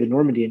the date of the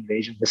Normandy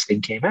invasion, this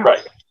thing came out.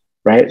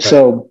 Right.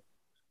 So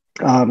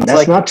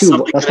that's not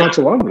too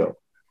long ago.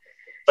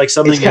 Like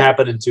something can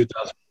happen in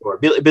 2004.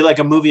 It'd be like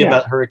a movie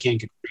about Hurricane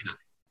Katrina.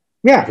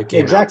 Yeah,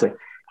 exactly.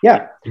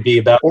 Yeah. It'd be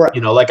about,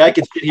 like I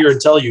could sit here and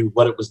tell you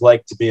what it was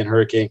like to be in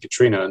Hurricane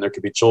Katrina, and there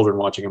could be children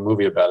watching a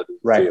movie about it in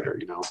the theater,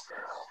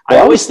 I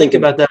always think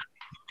about that.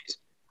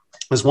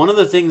 Because one of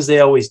the things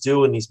they always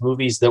do in these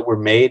movies that were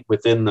made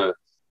within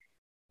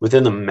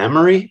the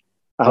memory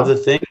of the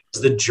thing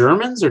is the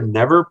Germans are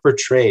never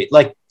portrayed.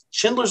 Like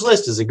Schindler's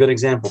List is a good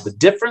example. The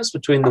difference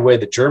between the way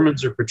the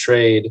Germans are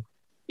portrayed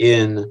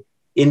in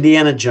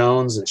Indiana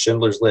Jones and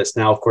Schindler's List.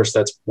 Now, of course,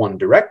 that's one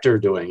director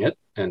doing it,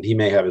 and he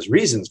may have his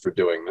reasons for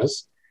doing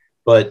this.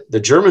 But the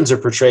Germans are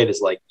portrayed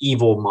as like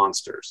evil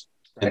monsters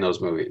in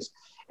those movies.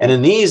 And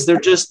in these, they're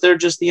just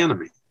the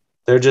enemy.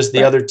 They're just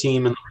the other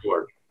team in the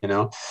war,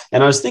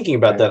 And I was thinking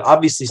about that.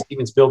 Obviously,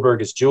 Steven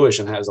Spielberg is Jewish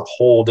and has a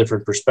whole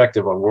different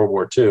perspective on World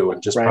War II,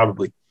 and just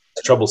probably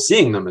has trouble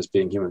seeing them as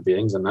being human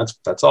beings. And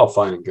that's all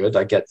fine and good.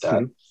 I get that.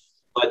 Mm-hmm.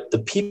 But the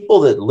people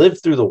that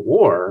lived through the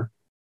war,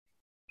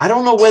 I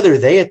don't know whether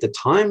they at the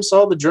time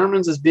saw the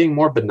Germans as being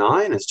more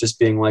benign, as just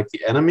being like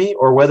the enemy,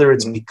 or whether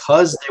it's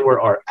because they were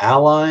our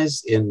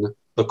allies in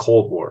the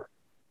Cold War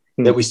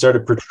that we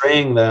started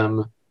portraying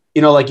them,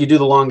 like you do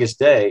The Longest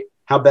Day.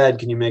 How bad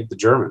can you make the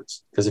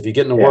Germans? Because if you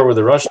get in a war with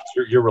the Russians,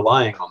 you're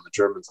relying on the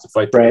Germans to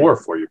fight the war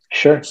for you.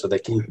 Sure. So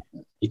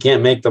you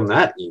can't make them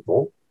that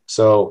evil.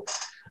 So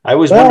I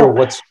always wonder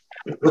what's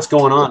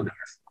going on there.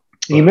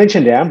 You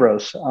mentioned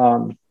Ambrose.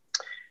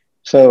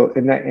 So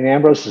in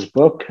Ambrose's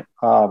book,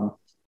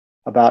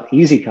 about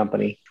Easy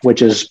Company,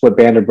 which is what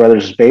Band of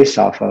Brothers is based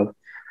off of.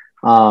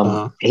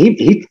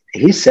 He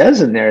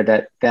says in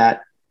there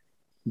that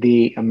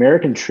the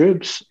American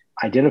troops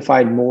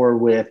identified more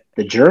with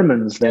the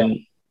Germans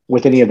than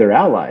with any of their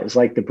allies.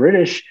 Like the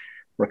British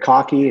were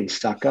cocky and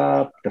stuck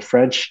up. The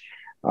French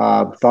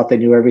thought they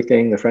knew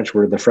everything. The French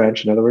were the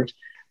French, in other words.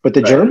 But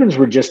the Germans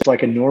were just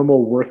like a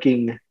normal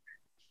working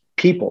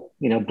people,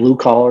 blue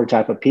collar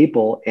type of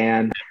people.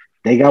 And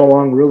they got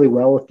along really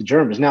well with the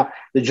Germans. Now,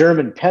 the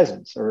German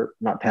peasants, or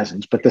not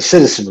peasants, but the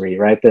citizenry,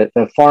 right?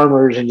 The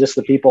farmers and just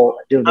the people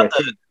doing their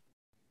thing.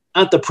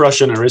 Not the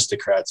Prussian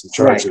aristocrats in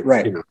charge of,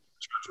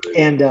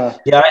 And I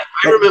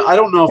remember. I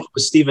don't know if it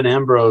was Stephen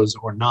Ambrose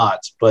or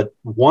not, but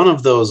one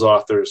of those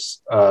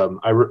authors,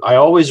 I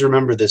always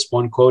remember this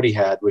one quote he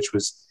had, which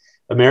was,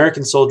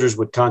 American soldiers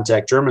would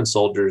contact German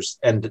soldiers,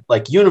 and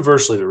like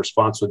universally the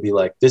response would be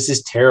like, "This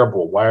is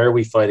terrible. Why are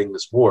we fighting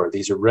this war?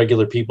 These are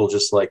regular people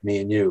just like me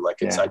and you. Like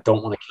I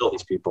don't want to kill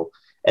these people."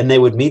 And they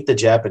would meet the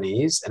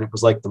Japanese, and it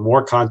was like the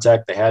more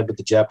contact they had with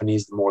the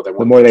Japanese, the more they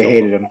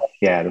hated them.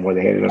 Yeah, the more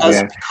they hated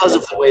them. Because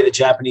of the way the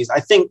Japanese, I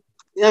think.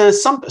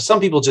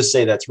 Some people just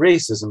say that's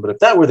racism, but if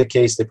that were the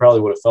case, they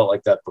probably would have felt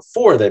like that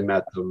before they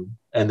met them,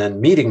 and then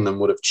meeting them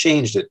would have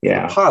changed it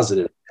for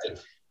positive.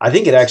 I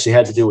think it actually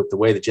had to do with the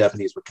way the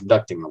Japanese were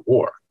conducting the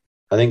war.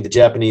 I think the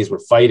Japanese were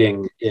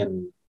fighting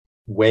in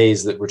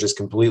ways that were just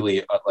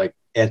completely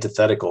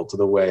antithetical to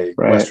the way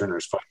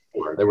Westerners fight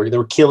war. They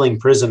were killing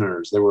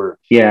prisoners. They were,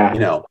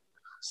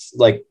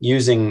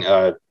 using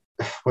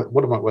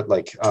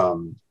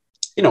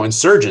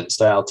insurgent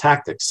style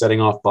tactics,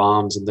 setting off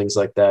bombs and things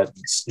like that,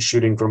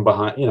 shooting from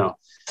behind,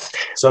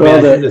 So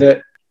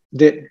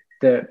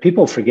the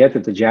people forget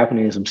that the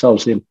Japanese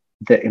themselves, the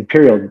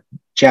Imperial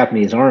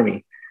Japanese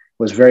Army,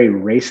 was very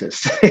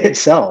racist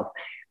itself.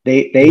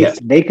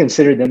 They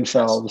considered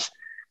themselves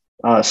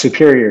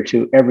superior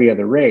to every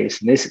other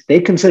race, and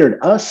they considered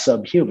us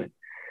subhuman.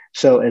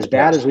 So as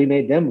bad as we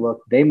made them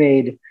look, they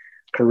made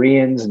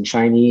Koreans and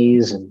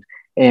Chinese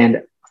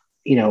and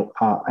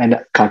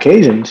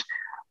Caucasians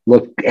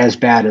look as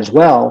bad as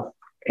well,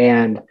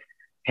 and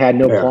had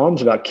no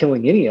qualms about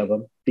killing any of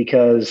them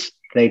because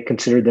they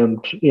considered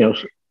them,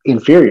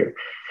 inferior.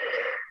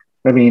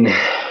 I mean,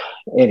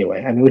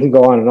 anyway, I mean, we can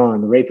go on and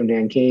on. The rape of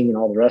Nanking and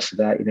all the rest of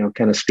that,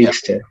 kind of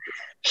speaks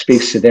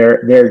to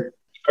their.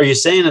 Are you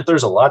saying that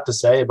there's a lot to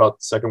say about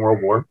the Second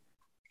World War?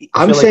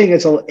 I'm saying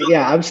it's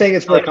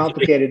more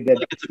complicated than.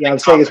 I'm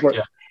saying it's more.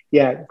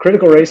 Yeah,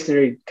 critical race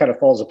theory kind of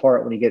falls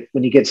apart when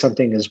you get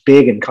something as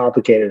big and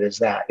complicated as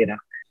that.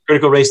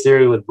 Critical race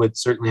theory would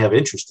certainly have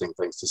interesting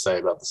things to say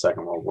about the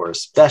Second World War,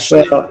 especially.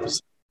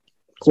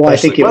 I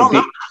think it would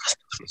be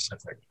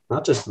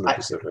not just in the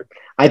Pacific.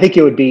 I think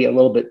it would be a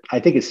little bit. I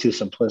think it's too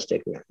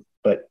simplistic,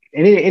 but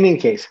in any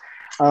case,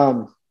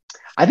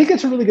 I think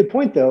it's a really good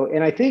point, though.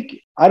 And I think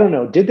I don't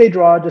know. Did they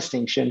draw a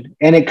distinction?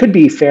 And it could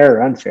be fair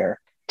or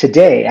unfair.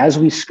 Today, as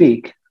we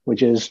speak,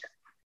 which is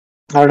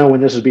I don't know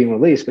when this is being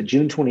released, but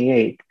June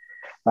 28th,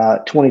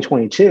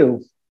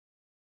 2022,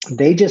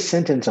 they just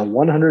sentenced a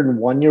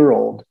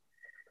 101-year-old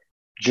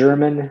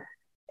German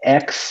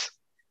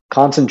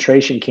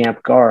ex-concentration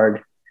camp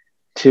guard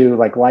to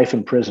like life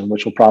in prison,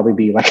 which will probably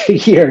be like a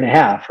year and a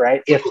half,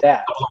 right? If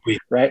that,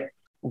 right?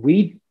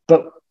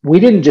 But we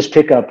didn't just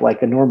pick up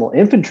like a normal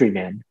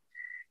infantryman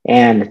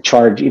and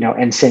charge,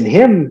 and send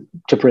him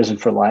to prison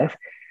for life.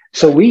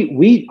 So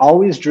we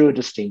always drew a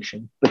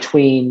distinction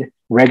between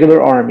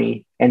regular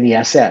army and the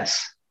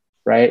SS,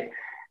 right?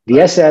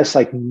 The SS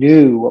like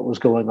knew what was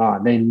going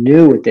on. They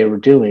knew what they were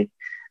doing.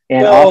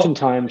 And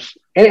oftentimes,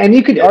 and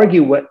you could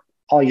argue what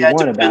all you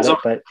want about it,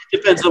 but it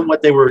depends on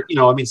what they were,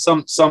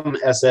 some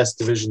SS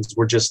divisions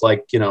were just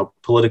like,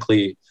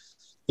 politically,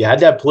 you had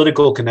to have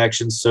political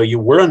connections. So you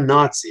were a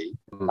Nazi,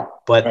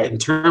 but in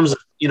terms of,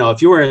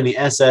 if you were in the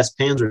SS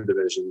Panzer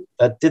division,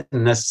 that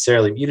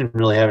you didn't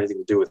really have anything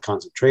to do with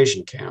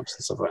concentration camps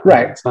and stuff like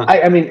that.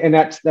 Right. I mean, and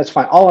that's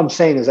fine. All I'm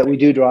saying is that we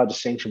do draw a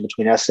distinction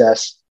between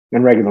SS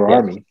and regular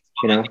army,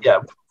 Yeah,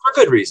 for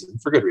good reason.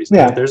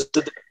 Yeah. There's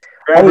the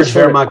average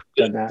Wehrmacht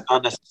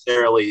not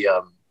necessarily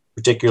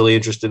particularly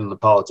interested in the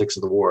politics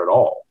of the war at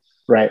all.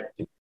 Right.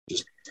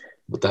 Just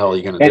what the hell are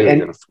you going to do?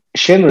 And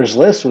Schindler's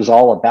List was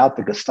all about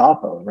the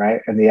Gestapo,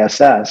 right, and the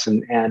SS,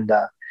 and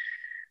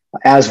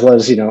as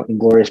was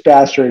Inglourious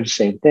Basterds,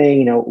 same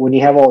thing. When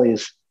you have all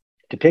these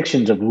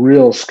depictions of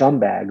real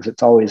scumbags,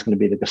 it's always going to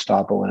be the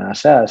Gestapo and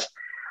SS.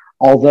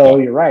 Although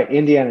you're right,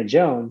 Indiana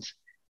Jones,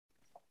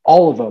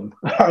 all of them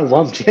are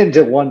lumped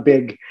into one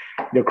big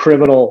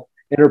criminal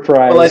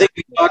enterprise. Well, I think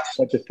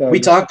we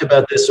talked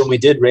about this when we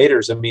did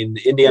Raiders. I mean,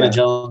 Indiana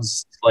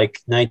Jones, like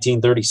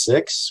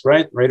 1936,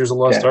 right? Raiders of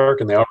the Lost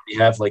Ark, and they already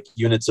have like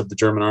units of the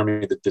German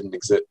army that didn't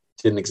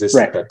exist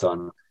at that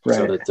time. Right.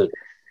 So that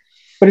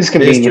but it's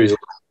convenient.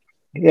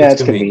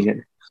 It's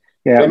convenient.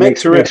 Yeah, it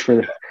makes for the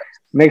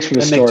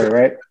story,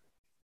 right?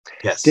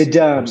 Yes.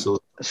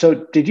 Absolutely.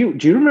 So do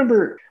you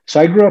remember? So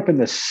I grew up in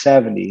the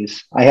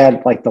 70s. I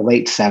had like the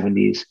late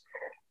 70s,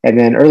 and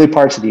then early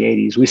parts of the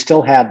 80s. We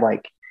still had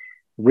like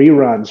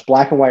reruns,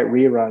 black and white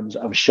reruns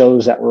of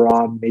shows that were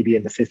on maybe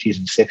in the 50s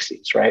and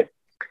 60s, right?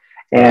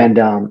 And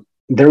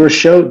there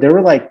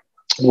were like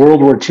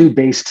World War II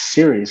based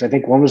series. I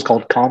think one was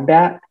called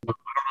Combat. I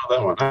don't know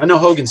that one. I know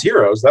Hogan's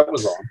Heroes. That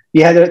was on.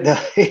 Yeah,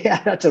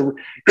 that's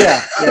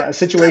a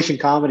situation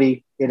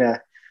comedy in a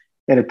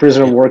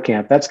prisoner of war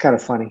camp. That's kind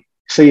of funny.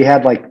 So you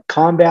had like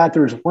Combat.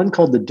 There was one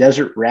called The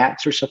Desert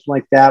Rats or something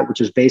like that,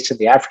 which is based in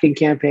the African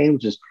campaign,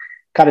 which is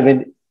kind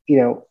of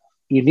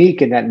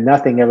unique in that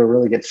nothing ever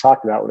really gets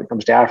talked about when it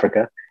comes to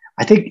Africa.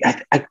 I think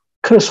I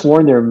could have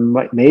sworn there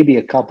might be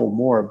a couple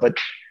more, but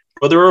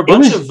there were a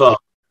bunch of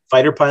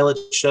fighter pilot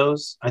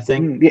shows. I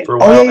think for a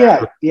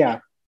while. Yeah.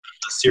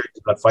 A series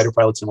about fighter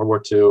pilots in World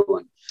War II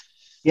and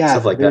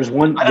stuff like there's that.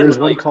 There's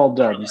one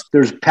called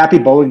there's Pappy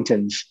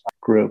Bowlington's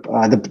group,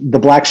 the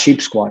Black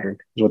Sheep Squadron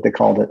is what they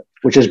called it,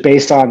 which is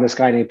based on this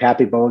guy named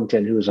Pappy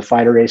Bowlington, who was a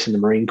fighter ace in the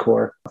Marine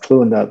Corps,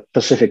 flew in the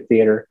Pacific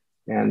Theater.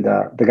 And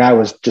the guy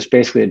was just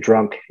basically a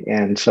drunk.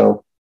 And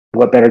so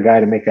what better guy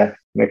to make a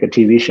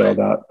TV show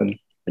about than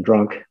a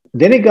drunk?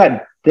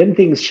 Then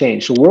things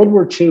changed. So World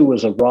War II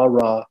was a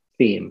rah-rah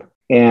theme.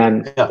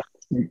 And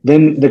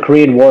then the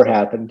Korean War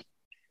happened,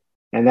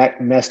 and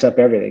that messed up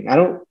everything.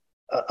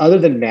 Other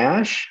than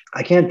MASH,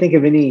 I can't think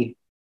of any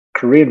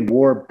Korean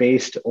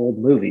War-based old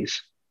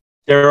movies.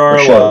 There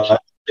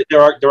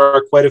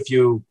are quite a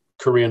few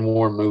Korean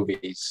War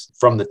movies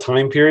from the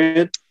time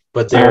period,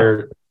 but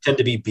they're tend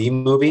to be B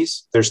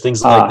movies. There's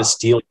things like The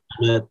Steel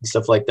Helmet and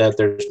stuff like that.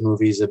 There's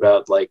movies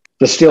about like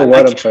The Steel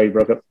what? I'm sorry, you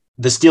broke up.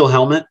 The Steel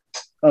Helmet.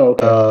 Oh,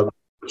 okay.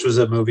 Which was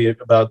a movie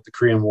about the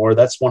Korean War.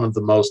 That's one of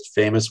the most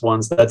famous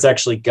ones. That's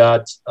actually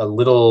got a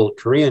little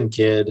Korean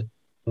kid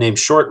named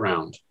Short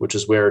Round, which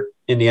is where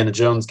Indiana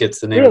Jones gets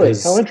the name of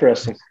his. How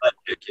interesting.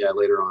 Yeah,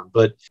 later on.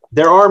 But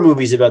there are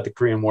movies about the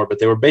Korean War, but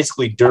they were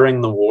basically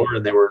during the war,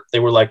 and they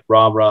were like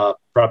rah-rah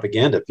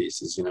propaganda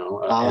pieces,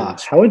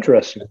 how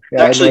interesting.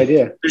 Yeah, I had no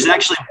idea. There's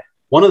actually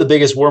one of the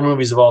biggest war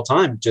movies of all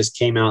time just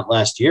came out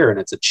last year, and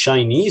it's a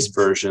Chinese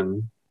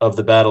version of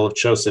the Battle of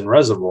Chosin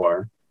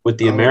Reservoir with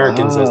the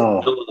Americans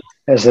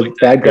as the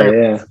bad guy.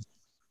 Yeah,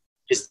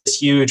 it's this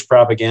huge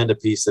propaganda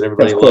piece that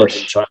everybody loves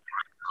in China.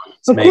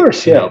 It's of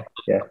course, $1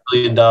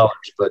 billion,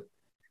 but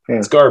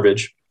it's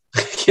garbage.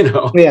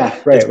 Yeah,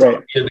 right.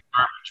 Garbage,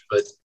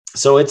 but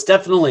So it's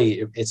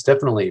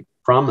definitely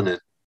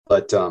prominent.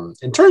 But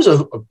in terms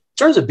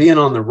of being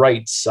on the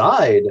right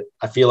side,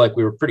 I feel like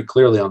we were pretty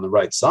clearly on the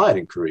right side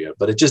in Korea,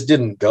 but it just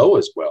didn't go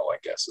as well, I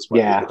guess, is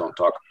why people don't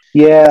talk.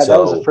 Yeah, so, that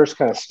was the first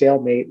kind of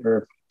stalemate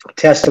or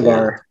test of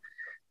our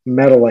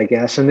mettle, I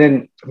guess. And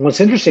then what's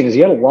interesting is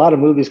you had a lot of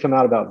movies come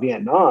out about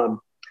Vietnam,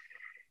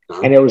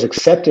 and it was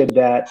accepted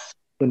that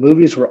the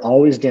movies were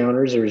always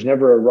downers. There was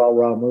never a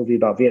raw movie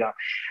about Vietnam.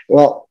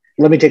 Well,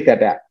 let me take that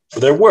back.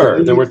 There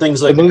were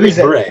things like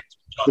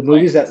the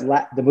movies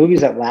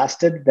that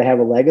lasted, that have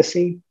a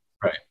legacy,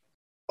 right,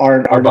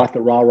 are not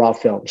the raw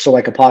films. So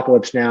like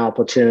Apocalypse Now,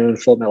 Platoon,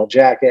 Full Metal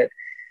Jacket,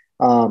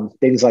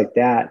 things like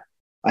that.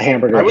 A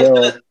Hamburger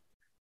Hill.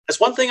 That's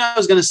one thing I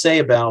was going to say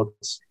about.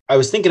 I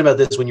was thinking about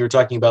this when you were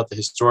talking about the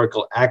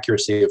historical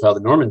accuracy of how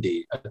the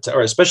Normandy,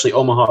 or especially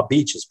Omaha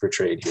Beach, is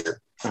portrayed here.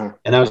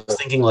 And I was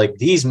thinking, like,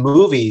 these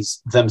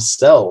movies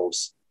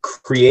themselves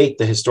create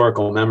the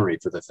historical memory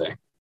for the thing,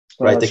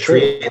 right? They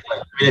create.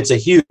 It's a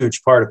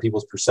huge part of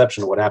people's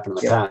perception of what happened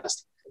in the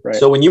past. Right.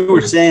 So when you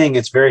were saying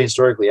it's very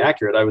historically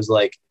accurate, I was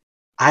like,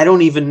 I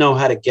don't even know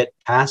how to get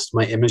past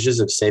my images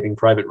of Saving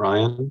Private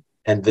Ryan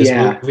and this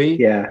movie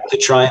to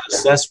try and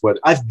assess what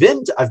I've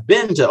been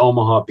to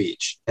Omaha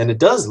Beach, and it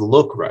does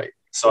look right.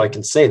 So I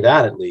can say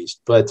that at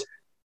least, but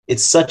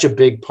it's such a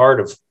big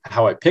part of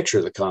how I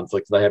picture the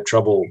conflict that I have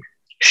trouble.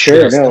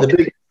 Sure.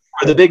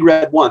 The Big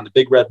Red One. The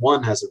Big Red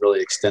One has a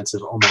really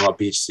extensive Omaha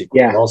Beach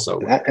sequence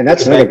also. And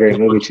that's another great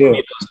movie too.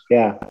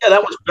 Yeah,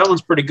 that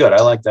one's pretty good.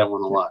 I like that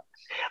one a lot.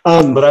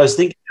 But I was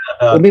thinking,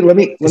 let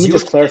me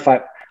just clarify.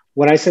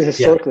 When I said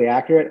historically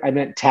accurate, I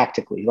meant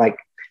tactically. Like,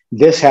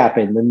 this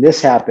happened, and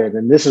this happened,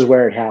 and this is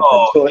where it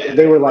happened.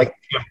 They were like,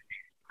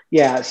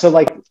 So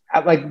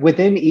like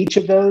within each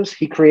of those,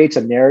 he creates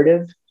a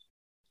narrative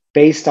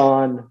based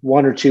on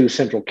one or two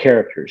central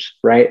characters,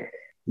 right?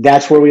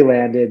 That's where we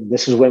landed.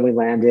 This is when we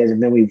landed,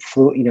 and then we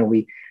flew.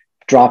 We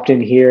dropped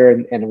in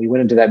here, and we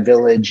went into that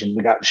village, and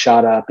we got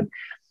shot up. And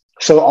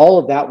so all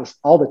of that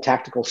all the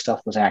tactical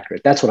stuff was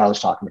accurate. That's what I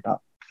was talking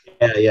about.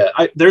 Yeah.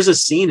 There's a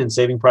scene in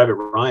Saving Private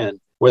Ryan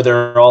where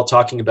they're all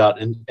talking about,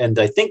 and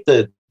I think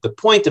the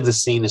point of the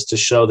scene is to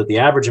show that the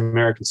average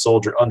American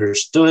soldier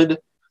understood,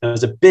 and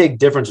there's a big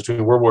difference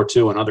between World War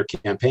II and other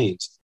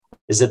campaigns,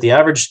 is that the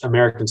average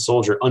American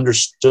soldier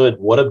understood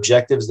what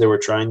objectives they were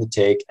trying to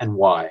take and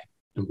why,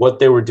 and what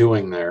they were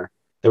doing there.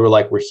 They were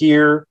like, we're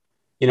here,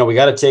 we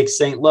got to take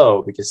St.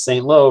 Lo because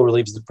St. Lo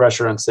relieves the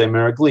pressure on St.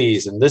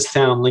 Mariglis, and this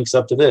town links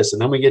up to this,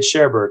 and then we get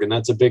Cherbourg, and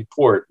that's a big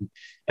port,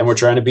 and we're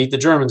trying to beat the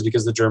Germans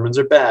because the Germans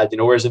are bad.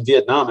 Whereas in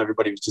Vietnam,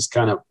 everybody was just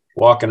kind of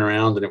walking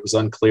around, and it was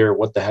unclear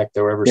what the heck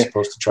they were ever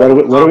supposed to try to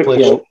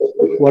accomplish.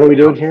 What are we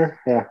doing here?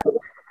 Yeah.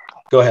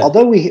 Go ahead.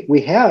 Although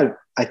we had,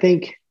 I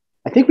think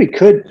we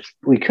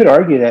could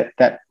argue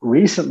that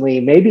recently,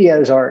 maybe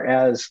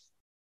as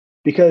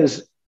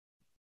because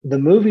the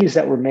movies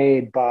that were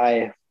made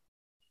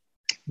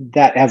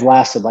that have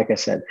lasted, like I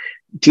said,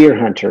 Deer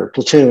Hunter,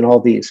 Platoon, all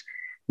these,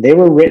 they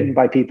were written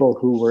by people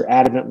who were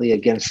adamantly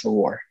against the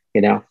war.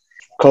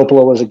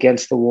 Coppola was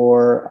against the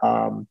war.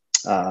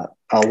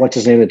 What's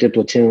his name that did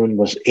Platoon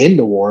was in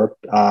the war.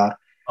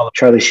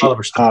 Charlie Sheen.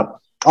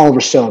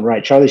 Oliver Stone,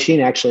 right. Charlie Sheen,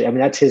 actually,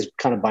 that's his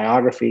kind of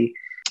biography.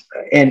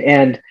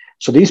 And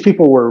so these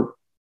people were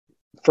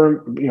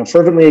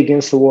fervently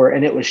against the war.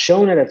 And it was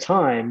shown at a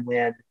time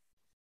when,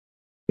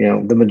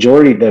 the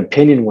majority, the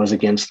opinion was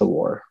against the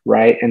war.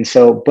 Right. And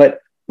so, but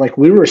like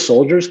We Were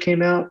Soldiers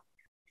came out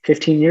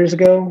 15 years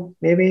ago,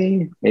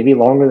 maybe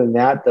longer than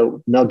that,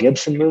 the Mel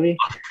Gibson movie.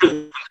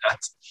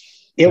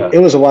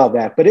 It was a while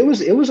back, but it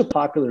was a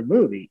popular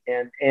movie,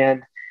 and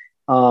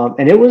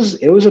it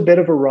was a bit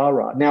of a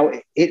rah-rah. Now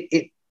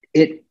it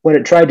what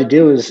it tried to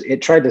do is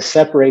it tried to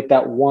separate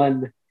that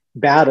one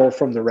battle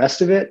from the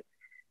rest of it,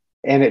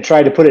 and it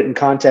tried to put it in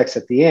context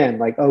at the end,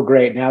 like, oh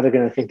great, now they're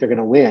going to think they're going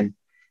to win,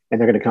 and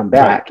they're going to come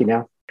back,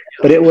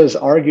 But it was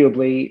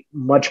arguably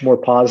much more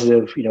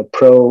positive,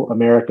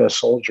 pro-America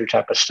soldier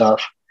type of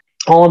stuff.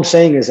 All I'm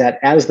saying is that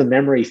as the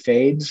memory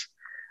fades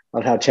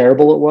of how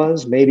terrible it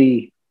was,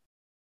 maybe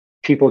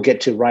people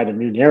get to write a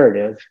new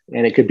narrative,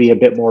 and it could be a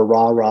bit more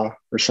rah-rah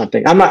or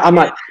something. I'm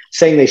not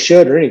saying they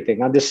should or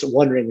anything. I'm just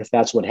wondering if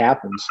that's what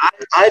happens.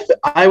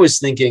 I was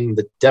thinking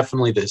that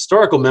definitely the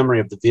historical memory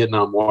of the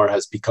Vietnam War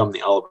has become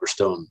the Oliver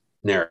Stone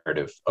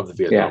narrative of the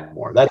Vietnam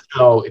War. That's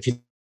how, if you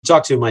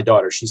talk to my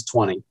daughter, she's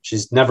 20.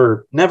 She's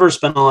never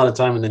spent a lot of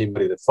time with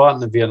anybody that fought in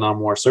the Vietnam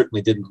War,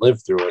 certainly didn't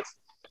live through it.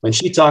 When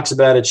she talks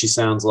about it, she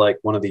sounds like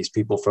one of these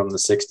people from the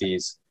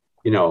 60s,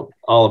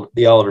 all of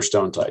the Oliver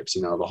Stone types.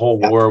 The whole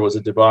war was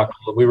a debacle.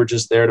 We were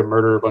just there to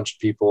murder a bunch of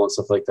people and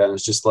stuff like that. And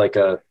it's just like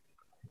a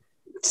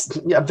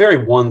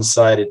very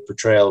one-sided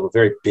portrayal of a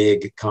very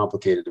big,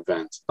 complicated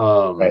event.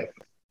 Right.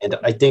 And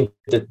I think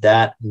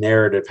that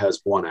narrative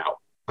has won out.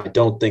 I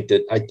don't think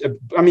that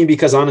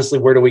because honestly,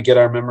 where do we get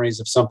our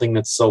memories of something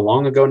that's so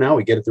long ago now?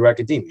 We get it through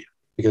academia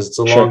because it's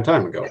a long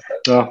time ago.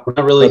 We're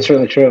not really. That's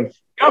really true.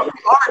 If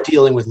you are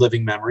dealing with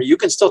living memory, you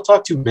can still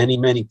talk to many,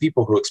 many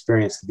people who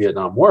experienced the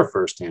Vietnam War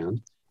firsthand.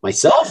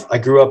 Myself, I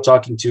grew up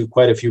talking to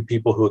quite a few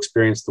people who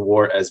experienced the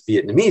war as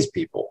Vietnamese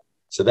people.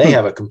 So they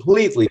have a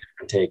completely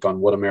different take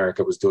on what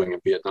America was doing in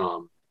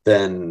Vietnam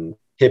than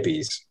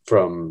hippies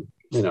from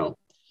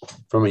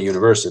a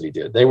university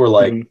did. They were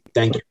like,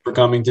 thank you for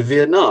coming to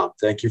Vietnam.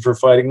 Thank you for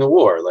fighting the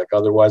war. Like,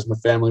 otherwise my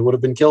family would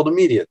have been killed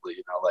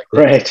immediately. Like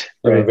right.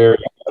 A very,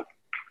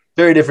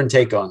 very different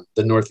take on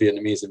the North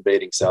Vietnamese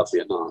invading South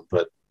Vietnam.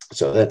 But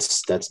so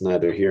that's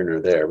neither here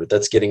nor there, but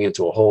that's getting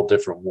into a whole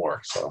different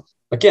war. So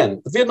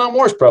again, the Vietnam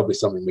War is probably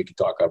something we could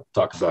talk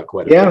about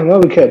quite a bit. Yeah, well,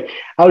 we could.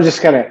 I was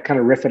just kind of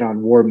riffing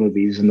on war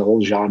movies and the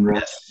whole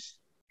genre,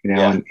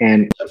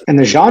 and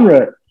the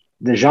genre,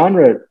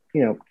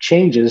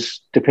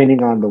 changes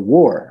depending on the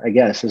war, I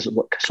guess, is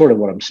sort of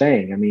what I'm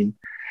saying. I mean,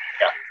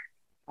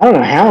 I don't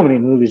know how many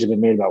movies have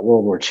been made about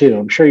World War II.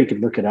 I'm sure you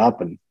could look it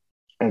up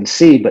and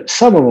see, but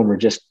some of them are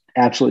just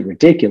absolutely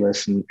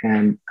ridiculous.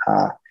 And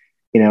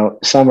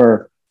some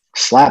are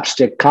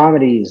slapstick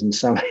comedies and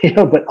some,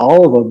 but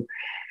all of them,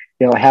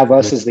 have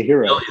us as the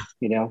hero,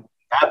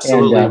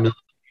 Absolutely. And,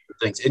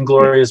 things.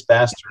 Inglourious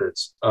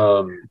Bastards.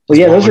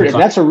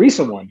 That's a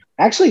recent one.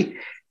 Actually,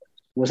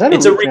 was that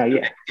it's a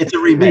remake? It's a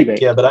remake.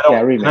 Yeah, but I don't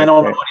know anything. I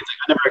never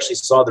actually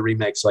saw the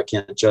remake, so I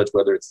can't judge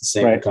whether it's the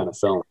same kind of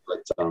film.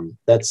 But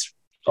that's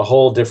a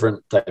whole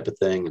different type of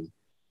thing. And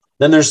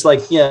then there's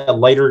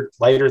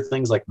lighter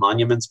things like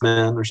Monuments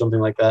Men or something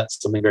like that.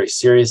 Something very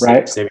serious.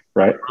 Right.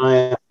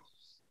 I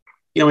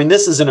mean,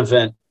 this is an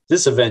event.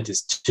 This event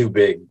is too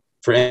big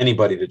for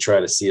anybody to try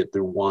to see it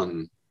through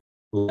one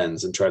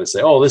lens and try to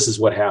say, oh, this is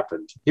what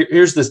happened.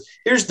 Here's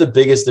the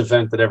biggest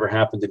event that ever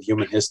happened in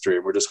human history.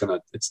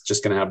 It's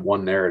just gonna have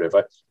one narrative.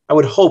 I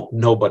would hope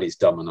nobody's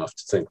dumb enough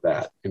to think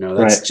that.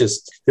 That's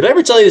just. Did I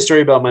ever tell you the story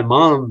about my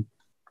mom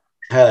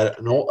had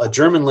a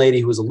German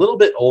lady who was a little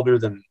bit older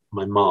than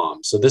my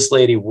mom? So this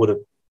lady would have,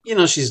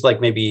 she's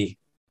like maybe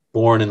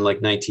born in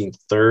like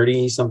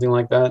 1930, something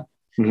like that.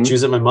 Mm-hmm. She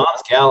was at my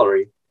mom's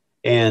gallery,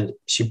 and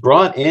she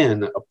brought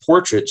in a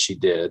portrait she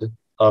did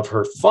of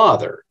her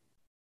father,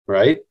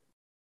 right,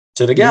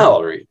 to the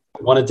gallery.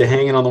 Wanted to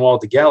hang it on the wall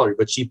at the gallery,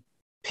 but she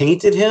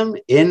painted him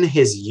in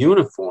his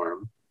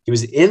uniform. He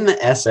was in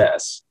the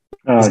SS.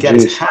 He's got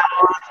his hat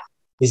on.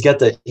 He's got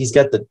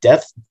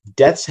the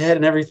death's head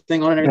and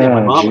everything on and everything.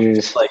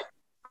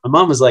 My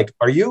mom was like,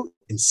 "Are you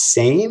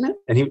insane?"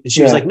 And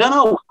she was like,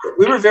 "No,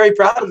 we were very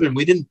proud of him.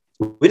 We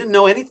didn't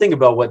know anything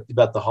about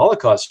the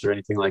Holocaust or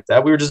anything like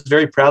that. We were just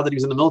very proud that he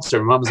was in the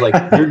military." My mom was like,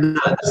 "You're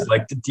nuts.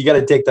 Like, you got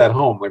to take that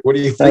home. Like, what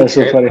do you think?"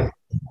 So funny. I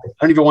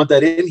don't even want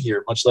that in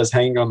here, much less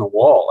hanging on the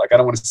wall. Like, I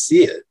don't want to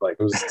see it. Like,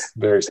 it was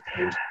very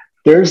strange.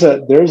 There's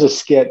a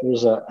skit.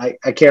 I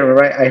can't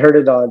remember. I heard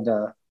it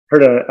on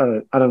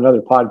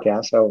another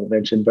podcast I won't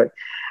mention, but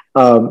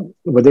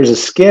there's a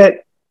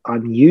skit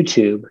on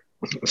YouTube,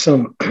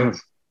 some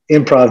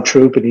improv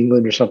troupe in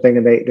England or something,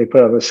 and they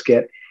put on a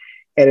skit,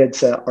 and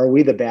it's "Are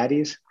We the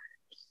Baddies?"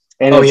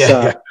 And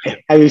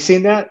have you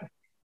seen that?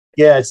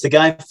 Yeah, it's the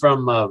guy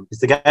from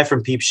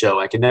Peep Show.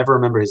 I can never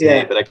remember his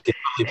name, but I can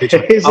probably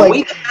picture. He's Are like,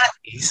 we the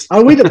baddies?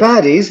 Are we the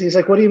baddies? He's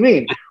like, what do you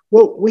mean?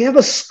 Well, we have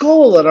a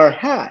skull in our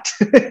hat.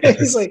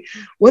 He's like,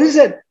 what is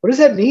that? What does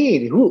that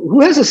mean?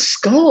 Who has a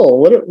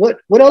skull?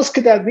 What else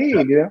could that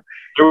mean? There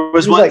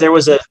was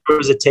a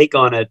take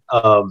on it.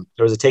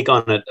 There was a take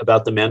on it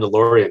about the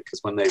Mandalorian,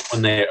 because when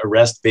they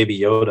arrest Baby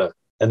Yoda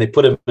and they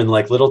put him in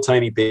like little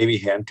tiny baby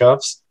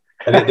handcuffs,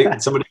 and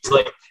somebody's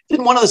like,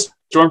 didn't one of the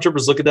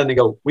stormtroopers look at that and they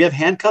go, "We have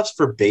handcuffs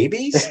for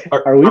babies?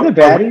 Are we the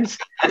baddies?"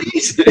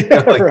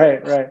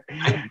 Like,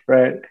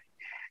 right.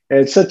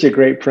 It's such a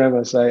great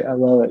premise. I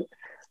love it.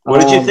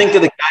 What did you think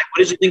of the guy? What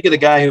did you think of the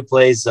guy who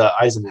plays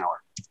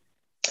Eisenhower?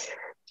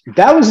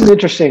 That was an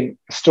interesting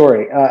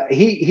story.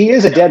 He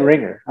is a dead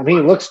ringer. I mean,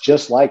 he looks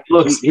just like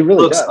him. He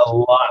really looks a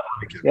lot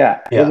like him. Yeah,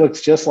 he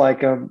looks just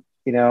like him.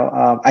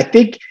 I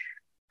think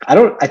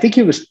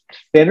he was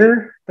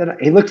thinner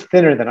he looked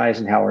thinner than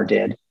Eisenhower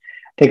did. I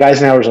think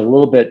Eisenhower's a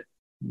little bit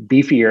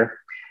beefier,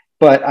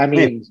 but I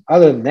mean,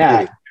 other than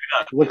that,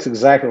 looks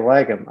exactly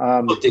like him.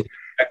 Looked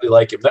exactly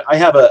like him. I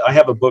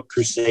have a book,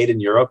 Crusade in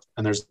Europe,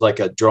 and there's like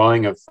a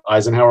drawing of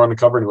Eisenhower on the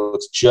cover, and it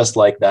looks just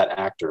like that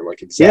actor,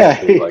 like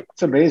exactly. Yeah,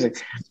 it's amazing.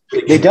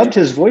 They dubbed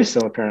his voice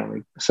though,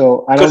 apparently.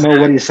 So I don't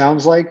know what he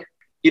sounds like.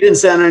 He didn't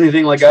sound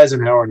anything like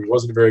Eisenhower, and he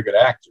wasn't a very good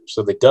actor.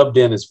 So they dubbed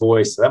in his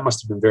voice. So that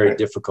must have been very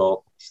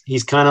difficult.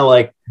 He's kind of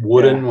like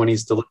wooden when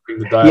he's delivering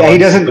the dialogue. Yeah, he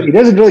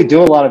doesn't really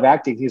do a lot of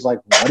acting. He's like,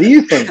 "What do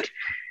you think?"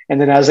 And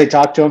then as they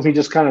talk to him, he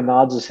just kind of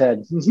nods his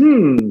head. So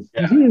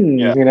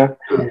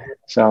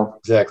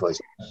exactly.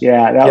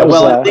 Yeah, that was.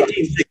 Well,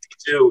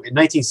 in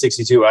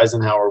 1962,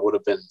 Eisenhower would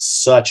have been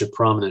such a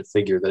prominent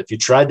figure that if you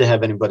tried to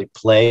have anybody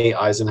play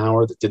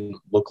Eisenhower that didn't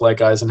look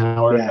like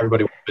Eisenhower,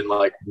 everybody would have been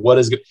like, "What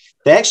is good?"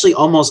 They actually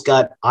almost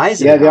got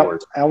Eisenhower. Yeah,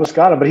 I almost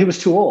got him, but he was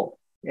too old.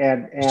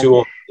 And too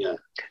old. Yeah.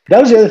 That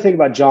was the other thing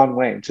about John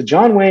Wayne. So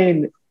John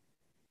Wayne,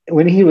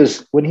 when he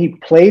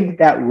played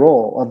that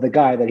role of the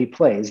guy that he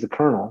plays, the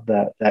colonel,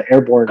 the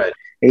airborne,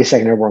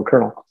 82nd Airborne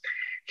colonel,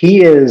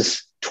 he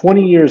is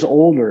 20 years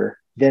older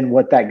than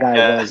what that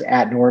guy was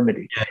at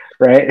Normandy,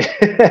 right?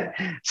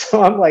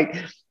 So I'm like,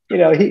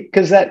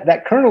 because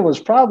that colonel was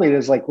probably in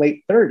his like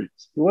late 30s.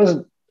 He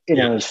wasn't, in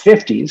his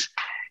 50s,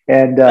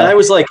 and I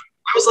was like,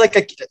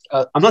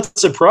 I'm not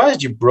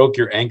surprised you broke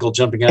your ankle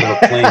jumping out of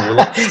a plane. You're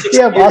like,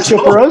 you have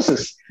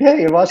osteoporosis. Yeah,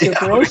 you have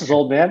osteoporosis,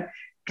 old man.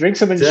 Drink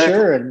some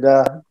Ensure and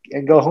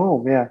go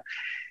home. Yeah,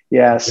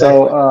 yeah. Exactly.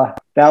 So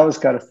that was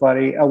kind of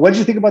funny. What did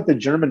you think about the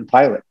German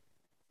pilot?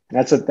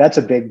 That's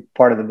a big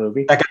part of the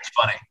movie. That guy's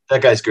funny.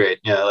 That guy's great.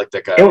 Yeah, I like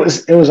that guy.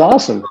 It was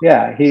awesome.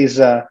 Yeah, he's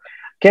can't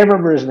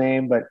remember his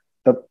name, but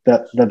the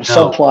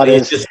subplot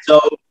is just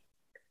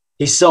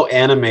he's so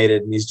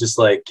animated, and he's just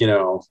like,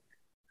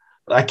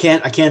 I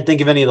can't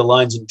think of any of the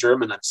lines in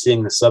German. I'm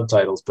seeing the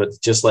subtitles, but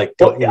just like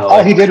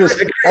all he did was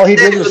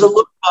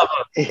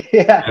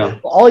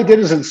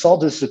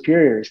insult his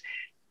superiors.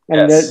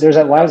 And there's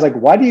that line, like,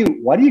 why do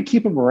you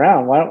keep him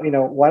around?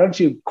 Why don't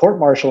you court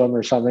martial him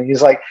or something?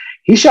 He's like,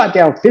 he shot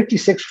down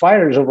 56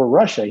 fighters over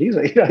Russia. He's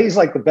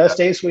like the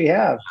best ace we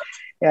have.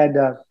 And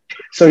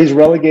so he's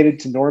relegated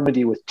to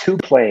Normandy with 2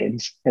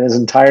 planes and his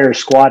entire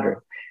squadron.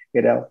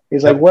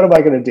 He's like, what am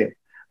I going to do?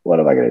 What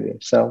am I going to do?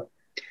 So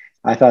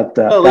I thought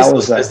at least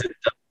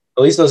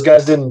those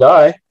guys didn't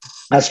die.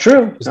 That's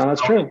true. No,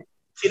 that's true.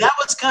 See, that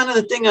was kind of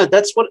the thing.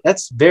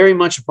 That's very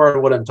much a part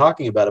of what I'm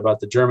talking about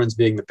the Germans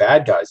being the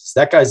bad guys. It's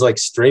that guy's like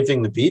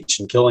strafing the beach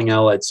and killing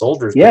Allied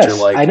soldiers. Yes, but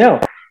you're like, I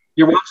know.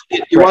 You're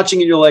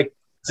watching it. You're like,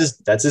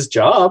 that's his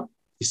job.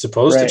 He's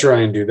supposed to try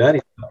and do that.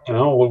 What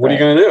are you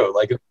going to do?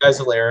 Like, the guy's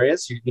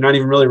hilarious. You're not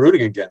even really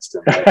rooting against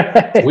him.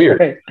 It's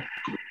weird.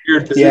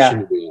 Weird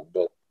position to be in.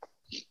 But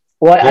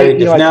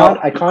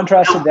I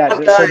contrasted that.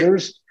 So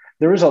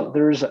there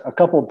was a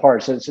couple of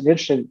parts. So it's an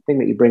interesting thing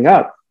that you bring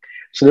up.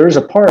 So there is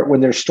a part when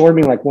they're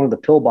storming like one of the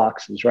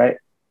pillboxes, right?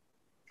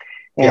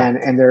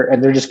 And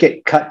they're just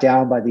getting cut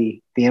down by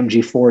the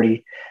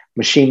MG40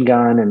 machine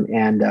gun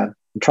and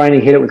trying to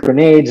hit it with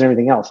grenades and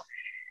everything else.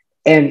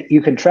 And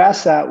you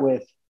contrast that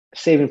with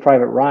Saving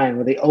Private Ryan,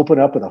 where they open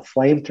up with a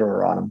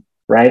flamethrower on them,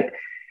 right?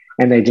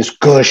 And they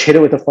just hit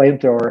it with a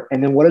flamethrower.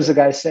 And then what does the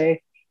guy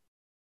say?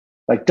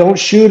 Like, don't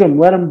shoot them,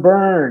 let them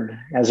burn,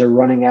 as they're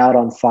running out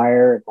on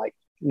fire. Like,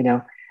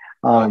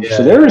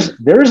 so there's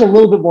a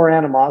little bit more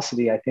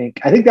animosity, I think.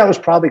 I think that was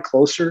probably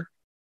closer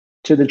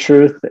to the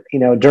truth,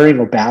 during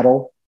a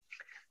battle.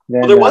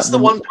 Well, there was the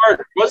one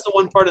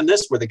part in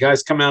this where the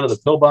guys come out of the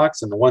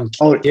pillbox and the one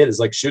kid is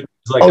like shooting.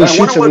 He's like,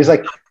 shoots him. He's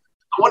like,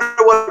 I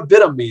wonder what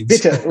bitter means.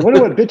 Bitter. I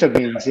wonder what bitter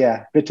means.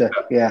 Yeah, bitter.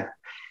 Yeah.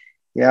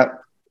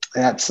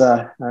 That's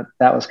that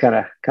was kind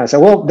of sad.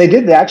 Well, they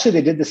did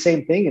the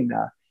same thing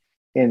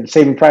in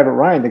Saving Private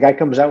Ryan. The guy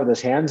comes out with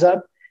his hands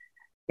up,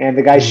 and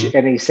the guy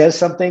and he says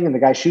something, and the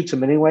guy shoots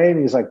him anyway.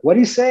 And he's like,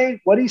 "What'd he say?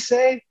 What'd he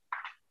say?"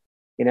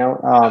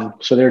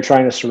 So they were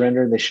trying to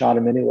surrender, and they shot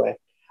him anyway.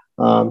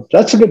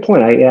 That's a good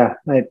point.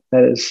 That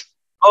is.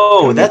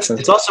 Oh,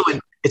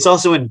 it's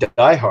also in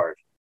Die Hard.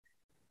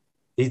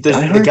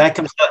 The guy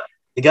comes out.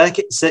 The guy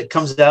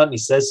comes out and he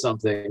says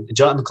something. And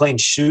John McClane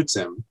shoots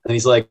him, and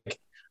he's like,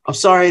 "I'm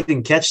sorry, I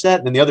didn't catch that."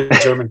 And then the other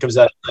German comes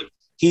out, like,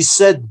 he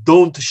said,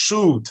 "Don't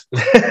shoot."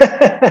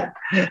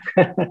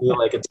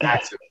 Like,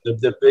 attacks him.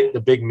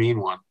 The big mean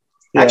one.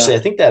 Yeah. Actually, I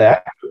think that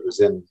actor was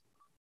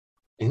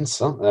in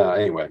some.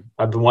 Anyway,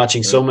 I've been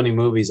watching so many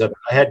movies. I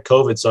had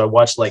COVID, so I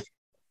watched like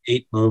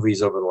 8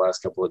 movies over the last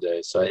couple of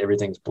days. So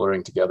everything's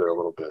blurring together a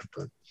little bit.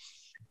 But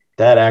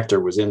that actor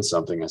was in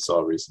something I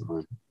saw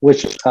recently.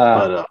 Which?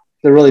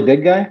 The really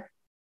big guy?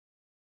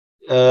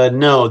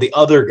 No, the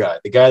other guy,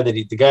 the guy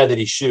that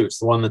he shoots,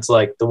 the one that's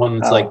like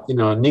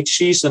Nick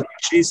Sheeson,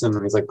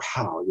 and he's like,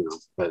 wow,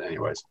 But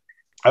anyways,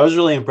 I was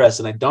really impressed,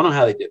 and I don't know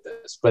how they did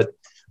this, but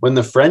when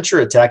the French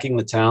are attacking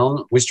the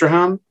town,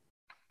 Ouistreham,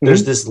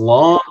 there's this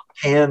long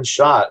hand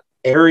shot,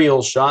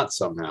 aerial shot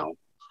somehow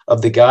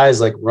of the guys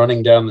like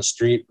running down the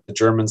street. The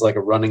Germans like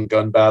a running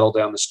gun battle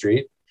down the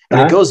street, and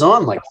it goes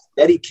on like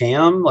steady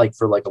cam like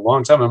for like a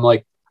long time. I'm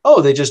like, oh,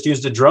 they just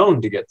used a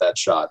drone to get that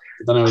shot.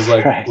 But then I was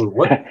like, well,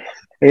 what?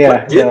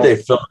 What did they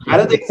film? How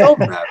did they film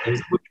that?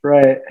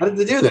 Right. How did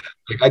they do that?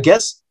 Like, I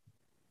guess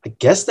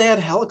they had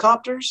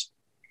helicopters.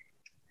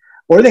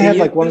 Or they had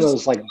like one of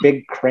those like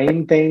big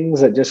crane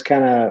things that just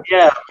kind of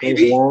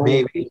maybe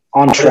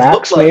on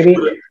tracks. Maybe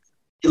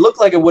it looked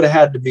like it would have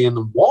had to be in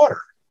the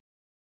water.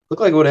 It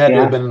looked like it would have had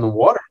to have been in the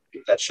water to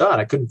get that shot.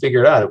 I couldn't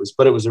figure it out. It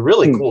was a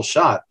really cool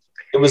shot.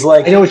 It was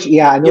like I know which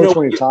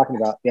one you're talking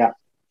about. Yeah.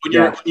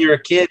 When you're a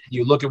kid,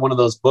 you look at one of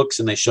those books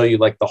and they show you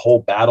like the whole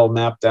battle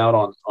mapped out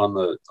on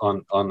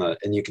the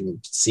and you can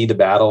see the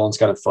battle, and it's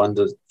kind of fun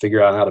to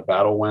figure out how the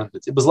battle went.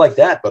 It was like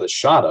that, but a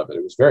shot of it.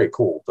 It was very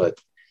cool. But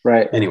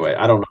anyway,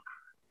 I don't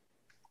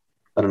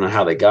know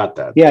how they got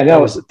that. Yeah,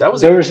 no,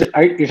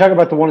 you're talking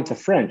about the one at the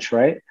French,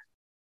 right?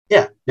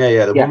 Yeah.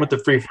 The one with the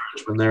Free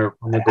French when they're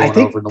going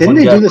over. Didn't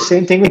they do the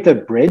same thing with the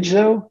bridge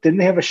though? Didn't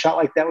they have a shot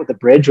like that with the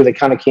bridge where they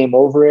kind of came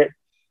over it?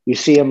 You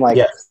see them like.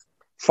 Yes.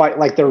 Fight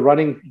like they're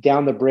running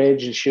down the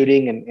bridge and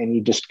shooting, and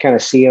you just kind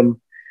of see them.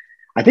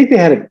 I think they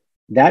had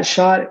that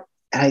shot.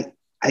 I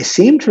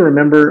seem to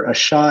remember a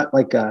shot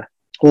like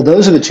Well,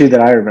 those are the two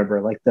that I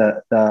remember, like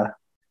the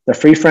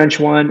Free French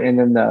one, and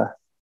then the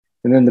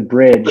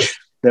bridge,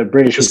 the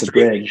British with the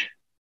bridge.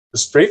 The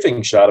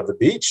strafing shot of the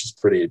beach is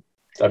pretty.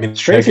 I mean,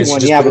 strafing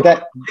one, yeah, but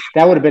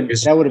that would have been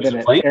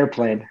an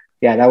airplane.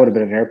 Yeah, that would have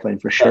been an airplane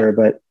for sure. Yeah.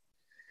 But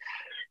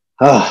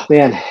oh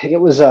man, it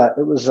was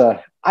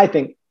I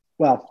think.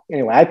 Well,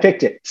 anyway, I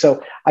picked it,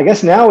 so I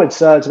guess now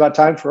it's about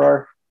time for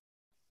our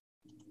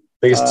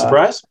biggest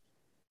surprises.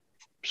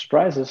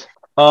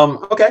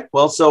 Okay,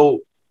 well,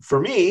 so for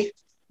me,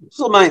 it's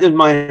a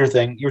minor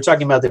thing. You were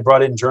talking about they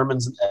brought in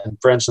Germans and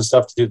French and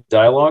stuff to do the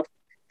dialogue.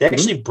 They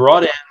actually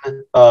brought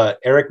in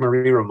Eric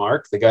Marie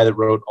Remarque, the guy that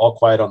wrote All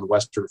Quiet on the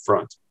Western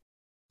Front,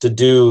 to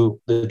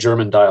do the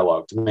German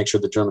dialogue, to make sure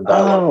the German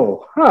dialogue.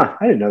 Oh, huh.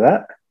 I didn't know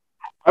that.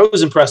 I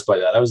was impressed by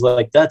that. I was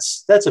like,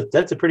 that's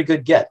a pretty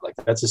good get. Like,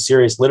 that's a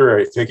serious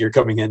literary figure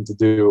coming in to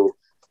do,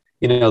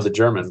 the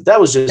German. That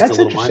was just a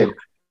little minor.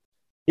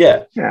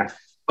 Yeah. Yeah.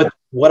 But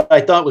what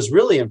I thought was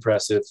really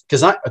impressive,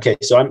 because I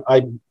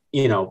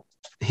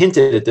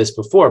hinted at this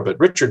before, but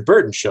Richard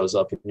Burton shows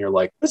up and you're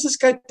like, what's this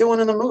guy doing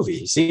in the movie?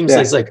 He seems like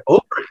he's like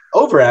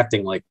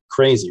overacting like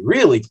crazy,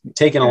 really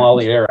taking a lot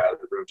of the air out of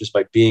the room just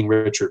by being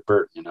Richard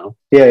Burton,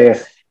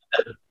 Yeah.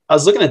 I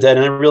was looking at that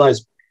and I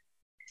realized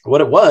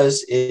what it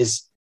was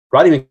is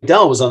Roddy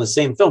McDowall was on the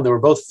same film. They were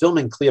both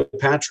filming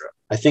Cleopatra,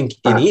 I think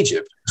in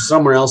Egypt,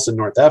 somewhere else in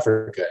North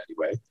Africa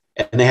anyway.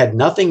 And they had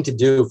nothing to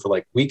do for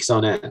like weeks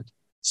on end.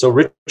 So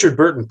Richard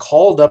Burton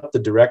called up the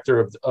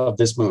director of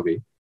this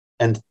movie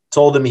and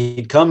told him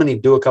he'd come and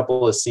he'd do a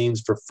couple of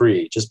scenes for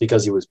free just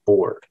because he was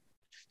bored.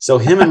 So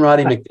him and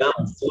Roddy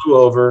McDowall flew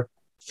over,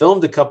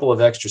 filmed a couple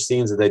of extra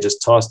scenes that they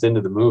just tossed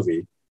into the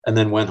movie and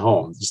then went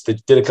home. Just they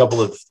did a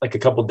couple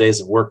of days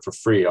of work for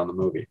free on the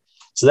movie.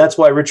 So that's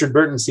why Richard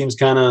Burton seems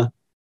kind of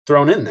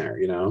thrown in there,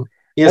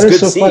 He has good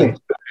scenes. Funny.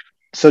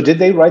 So did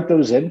they write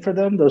those in for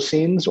them, those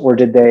scenes, or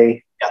did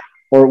they,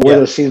 or were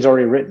those scenes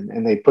already written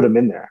and they put them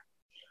in there?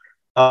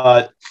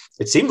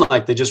 It seemed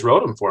like they just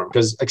wrote them for him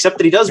except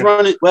that he does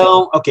run it.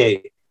 Well,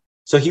 okay.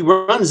 So he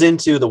runs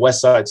into the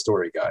West Side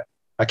Story guy.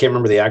 I can't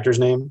remember the actor's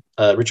name.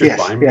 Richard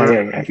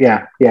Weinberg.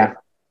 Yeah.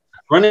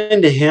 Run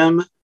into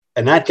him,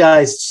 and that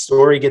guy's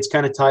story gets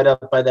kind of tied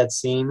up by that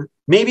scene.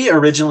 Maybe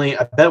originally,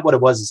 I bet what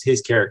it was is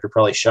his character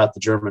probably shot the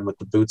German with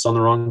the boots on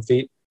the wrong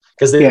feet,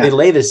 because they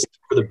lay this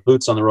for the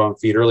boots on the wrong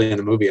feet early in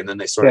the movie, and then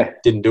they sort of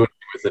didn't do anything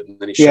with it, and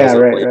then he shows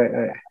up later.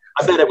 Right.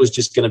 I bet it was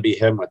just going to be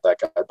him with that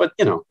guy, but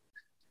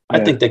I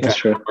think they kind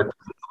of worked.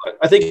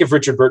 I think if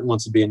Richard Burton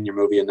wants to be in your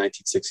movie in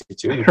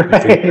 1962,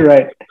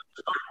 right.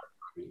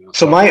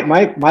 So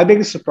my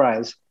biggest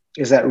surprise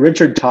is that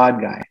Richard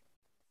Todd guy.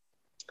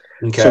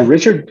 Okay. So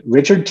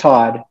Richard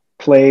Todd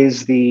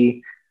plays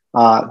the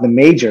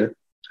major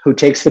who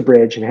takes the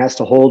bridge and has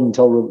to hold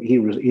until he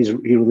relieves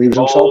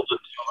himself.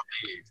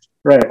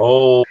 Right.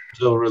 Hold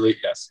until relief.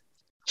 Yes.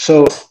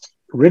 So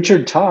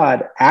Richard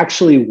Todd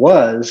actually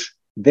was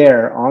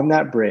there on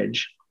that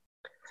bridge.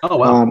 Oh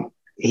wow.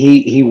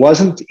 He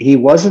wasn't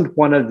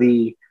one of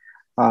the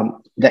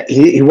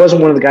he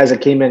wasn't one of the guys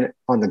that came in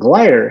on the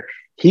glider.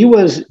 He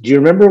was. Do you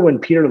remember when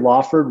Peter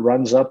Lawford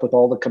runs up with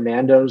all the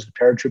commandos, the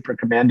paratrooper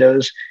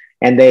commandos,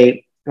 and they're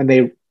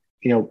the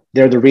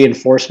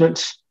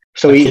reinforcements.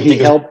 So he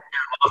helped.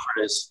 I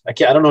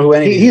don't know who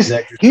any of these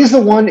actors. He's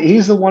the one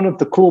with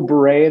the cool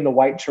beret and the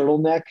white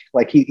turtranek.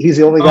 Like he's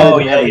the only guy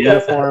that had a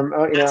uniform.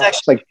 That's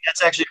actually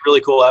a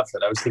really cool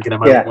outfit. I was thinking I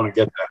might want to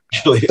get that.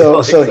 Actually,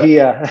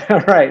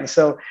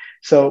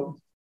 So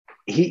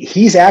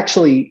he's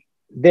actually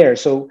there.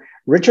 So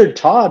Richard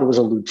Todd was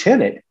a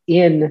lieutenant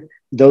in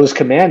those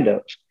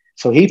commandos.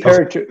 So he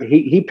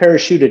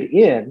parachuted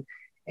in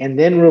and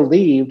then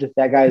relieved.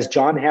 That guy's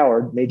John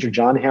Howard, Major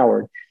John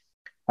Howard,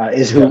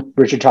 is who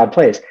Richard Todd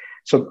plays.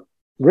 So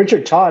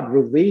Richard Todd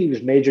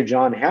relieves Major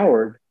John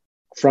Howard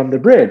from the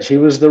bridge. He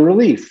was the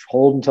relief,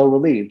 hold until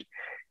relieved.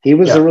 He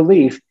was the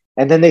relief,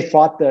 and then they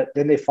fought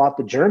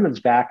the Germans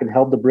back and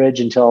held the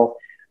bridge until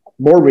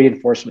more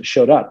reinforcements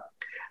showed up.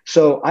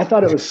 So I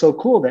thought it was so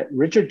cool that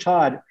Richard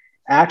Todd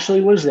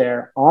actually was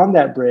there on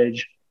that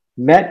bridge,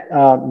 met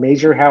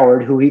Major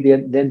Howard, who he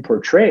then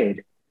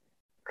portrayed.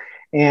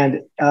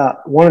 And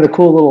one of the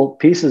cool little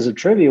pieces of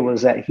trivia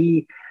was that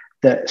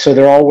so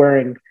they're all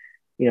wearing,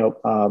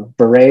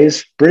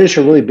 berets. British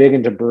are really big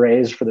into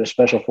berets for their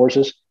special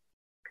forces.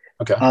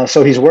 Okay.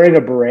 So he's wearing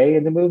a beret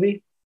in the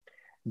movie.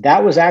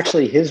 That was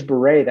actually his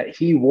beret that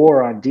he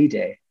wore on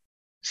D-Day.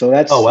 So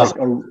that's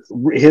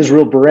his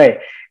real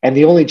beret. And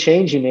the only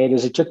change he made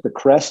is he took the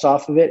crest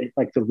off of it,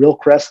 like the real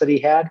crest that he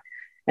had,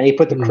 and he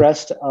put the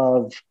crest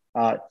of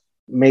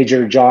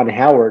Major John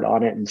Howard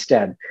on it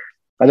instead.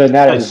 Other than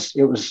that,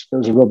 it was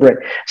a real beret.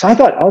 So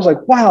I was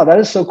like, wow, that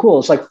is so cool.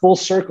 It's like full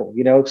circle,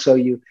 So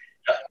you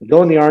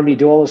go in the army,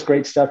 do all this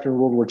great stuff in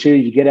World War II,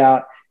 you get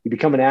out, you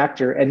become an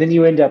actor, and then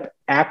you end up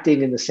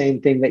acting in the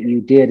same thing that you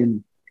did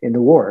in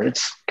the war.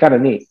 It's kind of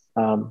neat.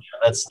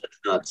 That's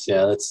nuts.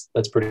 Yeah, that's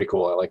pretty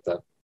cool. I like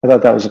that. I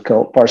thought that was a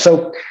cool part.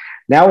 So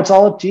now it's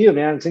all up to you,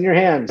 man. It's in your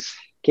hands,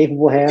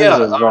 capable hands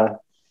of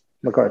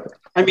MacArthur.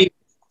 I mean,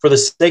 for the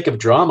sake of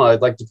drama,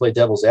 I'd like to play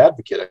devil's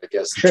advocate, I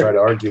guess, and try to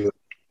argue.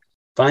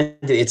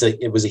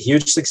 It was a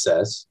huge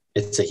success.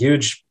 It's a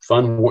huge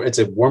fun. It's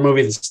a war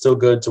movie that's still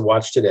good to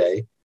watch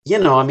today. You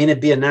know, I mean,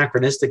 it'd be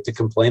anachronistic to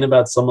complain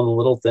about some of the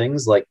little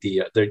things like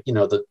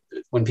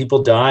when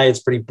people die, it's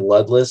pretty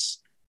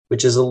bloodless,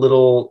 which is a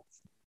little.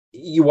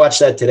 You watch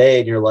that today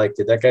and you're like,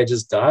 did that guy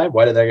just die?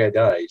 Why did that guy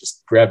die? He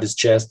just grabbed his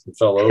chest and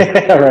fell over.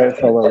 Right,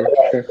 fell over.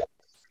 Sure.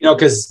 You know,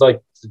 because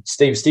like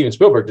Steven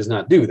Spielberg does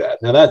not do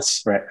that. Now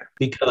that's right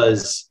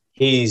because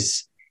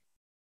he's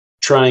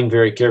trying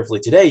very carefully.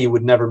 Today, you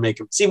would never make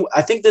him. See,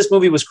 I think this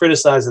movie was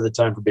criticized at the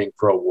time for being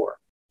pro-war,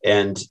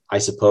 and I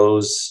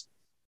suppose,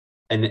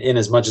 and in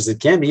as much as it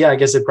can be, yeah, I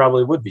guess it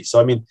probably would be.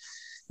 So, I mean,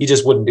 you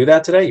just wouldn't do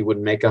that today. You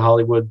wouldn't make a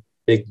Hollywood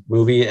big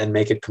movie and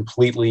make it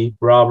completely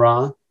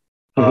rah-rah.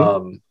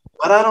 Mm-hmm.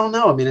 But I don't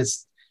know. I mean,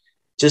 it's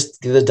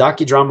just the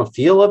docudrama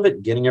feel of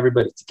it, getting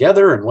everybody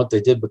together and what they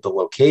did with the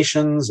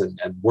locations and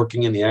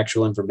working in the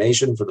actual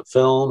information for the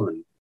film.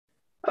 And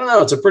I don't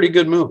know, it's a pretty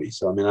good movie.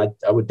 So, I mean,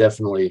 I would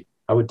definitely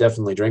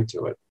drink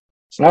to it.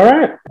 So. All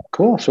right,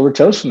 cool. So we're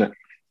toasting it.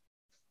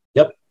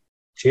 Yep.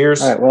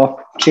 Cheers. All right.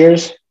 Well,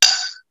 cheers.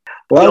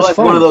 Well, I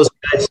feel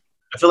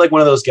like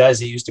one of those guys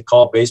that used to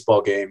call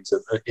baseball games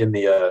in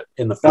the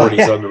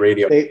 40s on the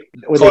radio. They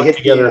hit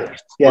together.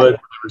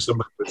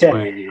 Somebody was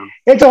playing, you know.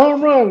 It's a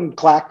home run.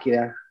 Clack.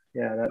 Yeah.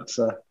 That's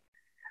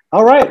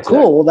all right. Exactly.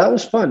 Cool. Well, that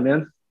was fun,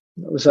 man.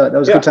 That was a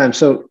good time.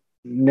 So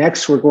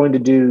next we're going to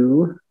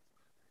do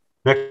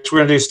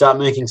Stop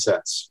Making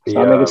Sense.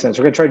 Stop Making Sense.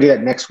 We're going to try to do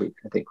that next week,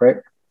 I think, right?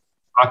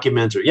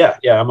 Documentary. Yeah.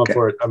 I'm up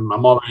for it. I'm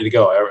all ready to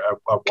go.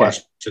 I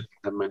watched it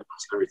and my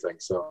notes and everything.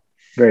 So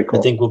very cool.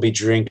 I think we'll be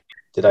drinking.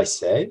 Did I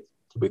say?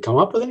 Did we come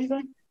up with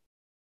anything?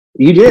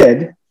 You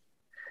did.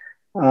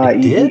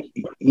 Did?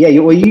 Yeah.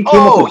 You came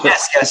up with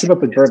yes. You came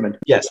up with bourbon.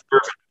 Yes,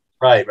 bourbon.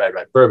 Right.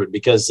 Bourbon,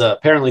 because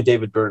apparently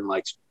David Byrne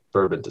likes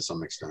bourbon to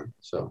some extent.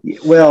 So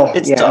well,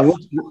 it's tough.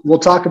 We'll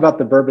talk about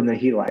the bourbon that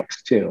he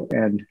likes too,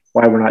 and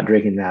why we're not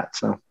drinking that.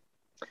 So,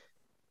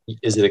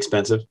 is it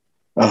expensive?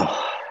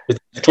 Oh,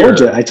 I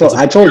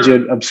told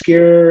you,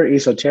 obscure,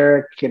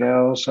 esoteric. You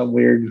know, some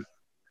weird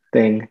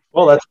thing.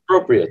 Well, that's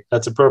appropriate.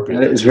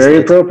 It's very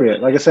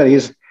appropriate. Like I said,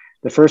 he's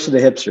the first of the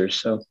hipsters.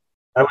 So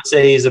I would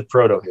say he's a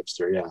proto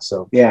hipster. Yeah.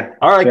 So yeah.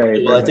 All right.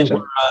 Well,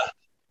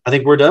 I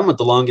think we're done with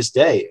The Longest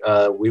Day.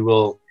 We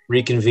will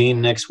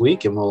reconvene next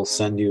week, and we'll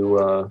send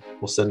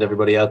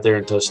everybody out there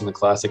in Toasting the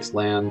Classics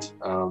land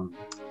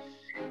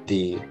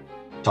the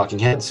Talking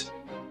Heads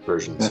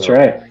version. That's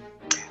right.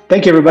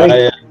 Thank you,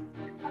 everybody.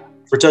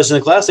 For Toasting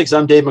the Classics,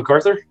 I'm Dave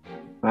MacArthur.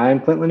 I'm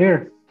Clint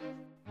Lanier.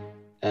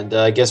 And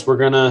I guess we're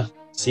going to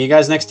see you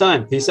guys next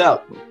time. Peace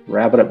out.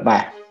 Wrap it up.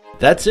 Bye.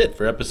 That's it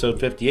for episode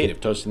 58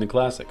 of Toasting the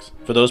Classics.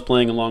 For those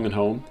playing along at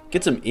home,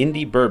 get some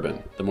indie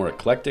bourbon. The more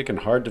eclectic and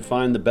hard to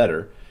find, the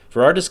better,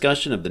 for our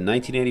discussion of the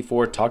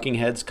 1984 Talking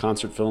Heads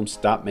concert film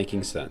Stop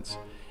Making Sense.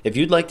 If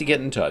you'd like to get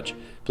in touch,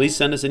 please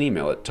send us an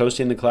email at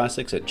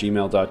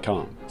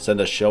toastingtheclassics@gmail.com.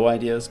 Send us show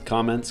ideas,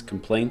 comments,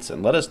 complaints,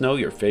 and let us know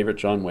your favorite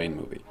John Wayne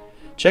movie.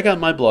 Check out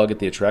my blog at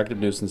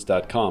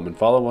theattractivenuisance.com and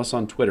follow us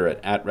on Twitter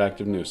at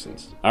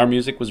 @attractivenuisance. Our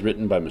music was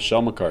written by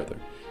Michelle MacArthur.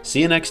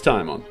 See you next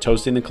time on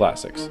Toasting the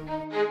Classics.